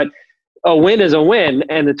yet. But a win is a win,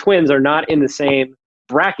 and the Twins are not in the same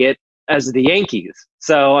bracket as the Yankees.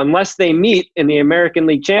 So unless they meet in the American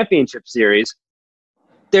League Championship Series,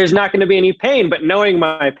 there's not going to be any pain. But knowing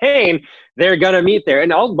my pain, they're going to meet there.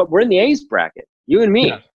 But we're in the A's bracket, you and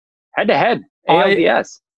me, head to head,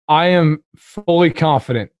 ALDS. I am fully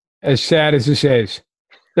confident, as sad as this is,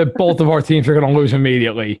 that both of our teams are going to lose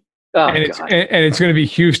immediately. Oh, and it's going to be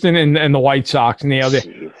Houston and the White Sox and the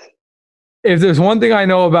LD. If there's one thing I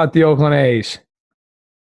know about the Oakland A's,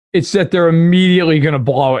 it's that they're immediately going to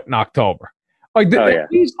blow it in October. I'll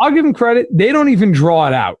give them credit. They don't even draw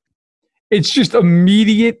it out. It's just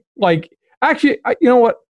immediate. Actually, you know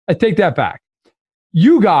what? I take that back.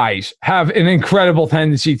 You guys have an incredible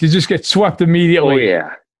tendency to just get swept immediately. Oh,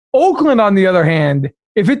 yeah. Oakland, on the other hand,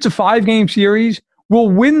 if it's a 5-game series, will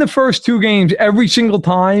win the first 2 games every single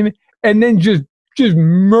time, and then just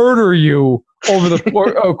murder you over the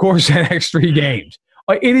course of the next 3 games.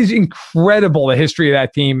 It is incredible, the history of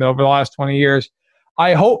that team over the last 20 years.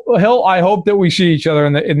 I hope that we see each other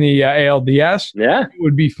in the ALDS. Yeah, it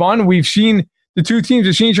would be fun. We've seen the 2 teams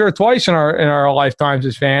have seen each other twice in our lifetimes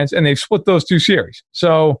as fans, and they've split those 2 series.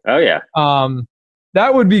 So,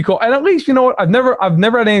 that would be cool. And at least, you know what? I've never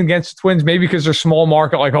had anything against the Twins, maybe because they're small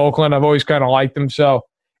market like Oakland. I've always kind of liked them. So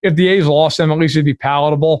if the A's lost them, at least it'd be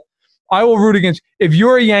palatable. I will root against. If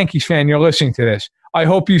you're a Yankees fan, you're listening to this, I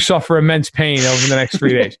hope you suffer immense pain over the next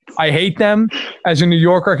 3 days. I hate them. As a New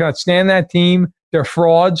Yorker, I cannot stand that team. They're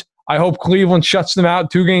frauds. I hope Cleveland shuts them out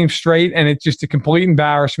 2 games straight, and it's just a complete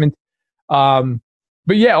embarrassment.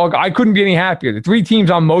 But yeah, look, I couldn't be any happier. The 3 teams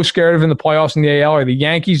I'm most scared of in the playoffs in the AL are the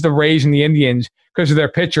Yankees, the Rays, and the Indians because of their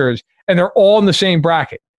pitchers, and they're all in the same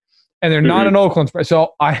bracket, and they're not in Oakland.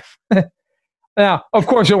 So now, of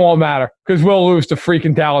course, it won't matter because we'll lose to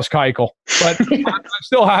freaking Dallas Keuchel. But I'm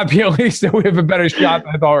still happy at least that we have a better shot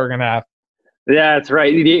than I thought we were going to have. Yeah, that's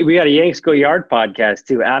right. We got a Yanks Go Yard podcast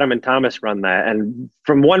too. Adam and Thomas run that, and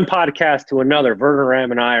from one podcast to another,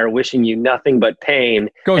 Verderame and I are wishing you nothing but pain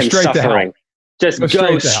and suffering. Just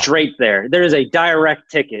go straight there. There is a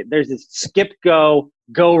direct ticket. There's this skip go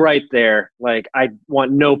right there. I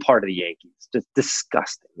want no part of the Yankees. Just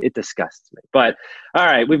disgusting. It disgusts me. But all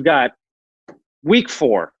right, we've got week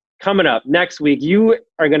 4 coming up next week. You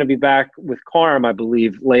are going to be back with Carm, I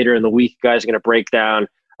believe, later in the week. You guys are going to break down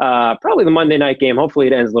probably the Monday night game. Hopefully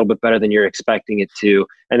it ends a little bit better than you're expecting it to.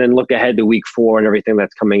 And then look ahead to week 4 and everything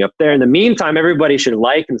that's coming up there. In the meantime, everybody should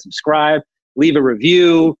like and subscribe, leave a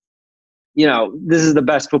review. This is the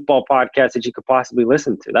best football podcast that you could possibly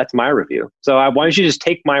listen to. That's my review. So why don't you just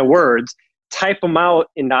take my words, type them out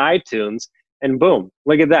into iTunes, and boom,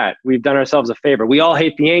 look at that. We've done ourselves a favor. We all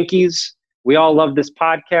hate the Yankees. We all love this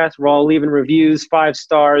podcast. We're all leaving reviews, 5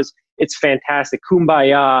 stars. It's fantastic.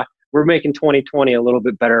 Kumbaya. We're making 2020 a little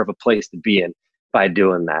bit better of a place to be in by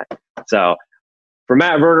doing that. So for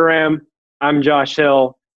Matt Verderame, I'm Josh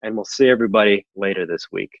Hill, and we'll see everybody later this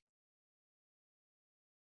week.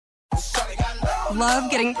 Love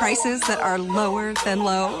getting prices that are lower than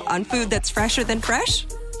low on food that's fresher than fresh?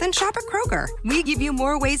 Then shop at Kroger. We give you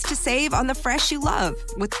more ways to save on the fresh you love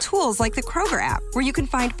with tools like the Kroger app, where you can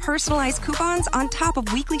find personalized coupons on top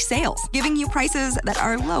of weekly sales, giving you prices that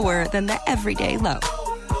are lower than the everyday low.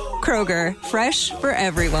 Kroger, fresh for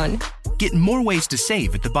everyone. Get more ways to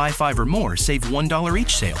save at the Buy 5 or More Save $1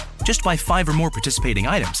 each sale. Just buy 5 or more participating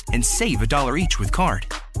items and save $1 each with card.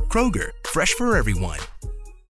 Kroger, fresh for everyone.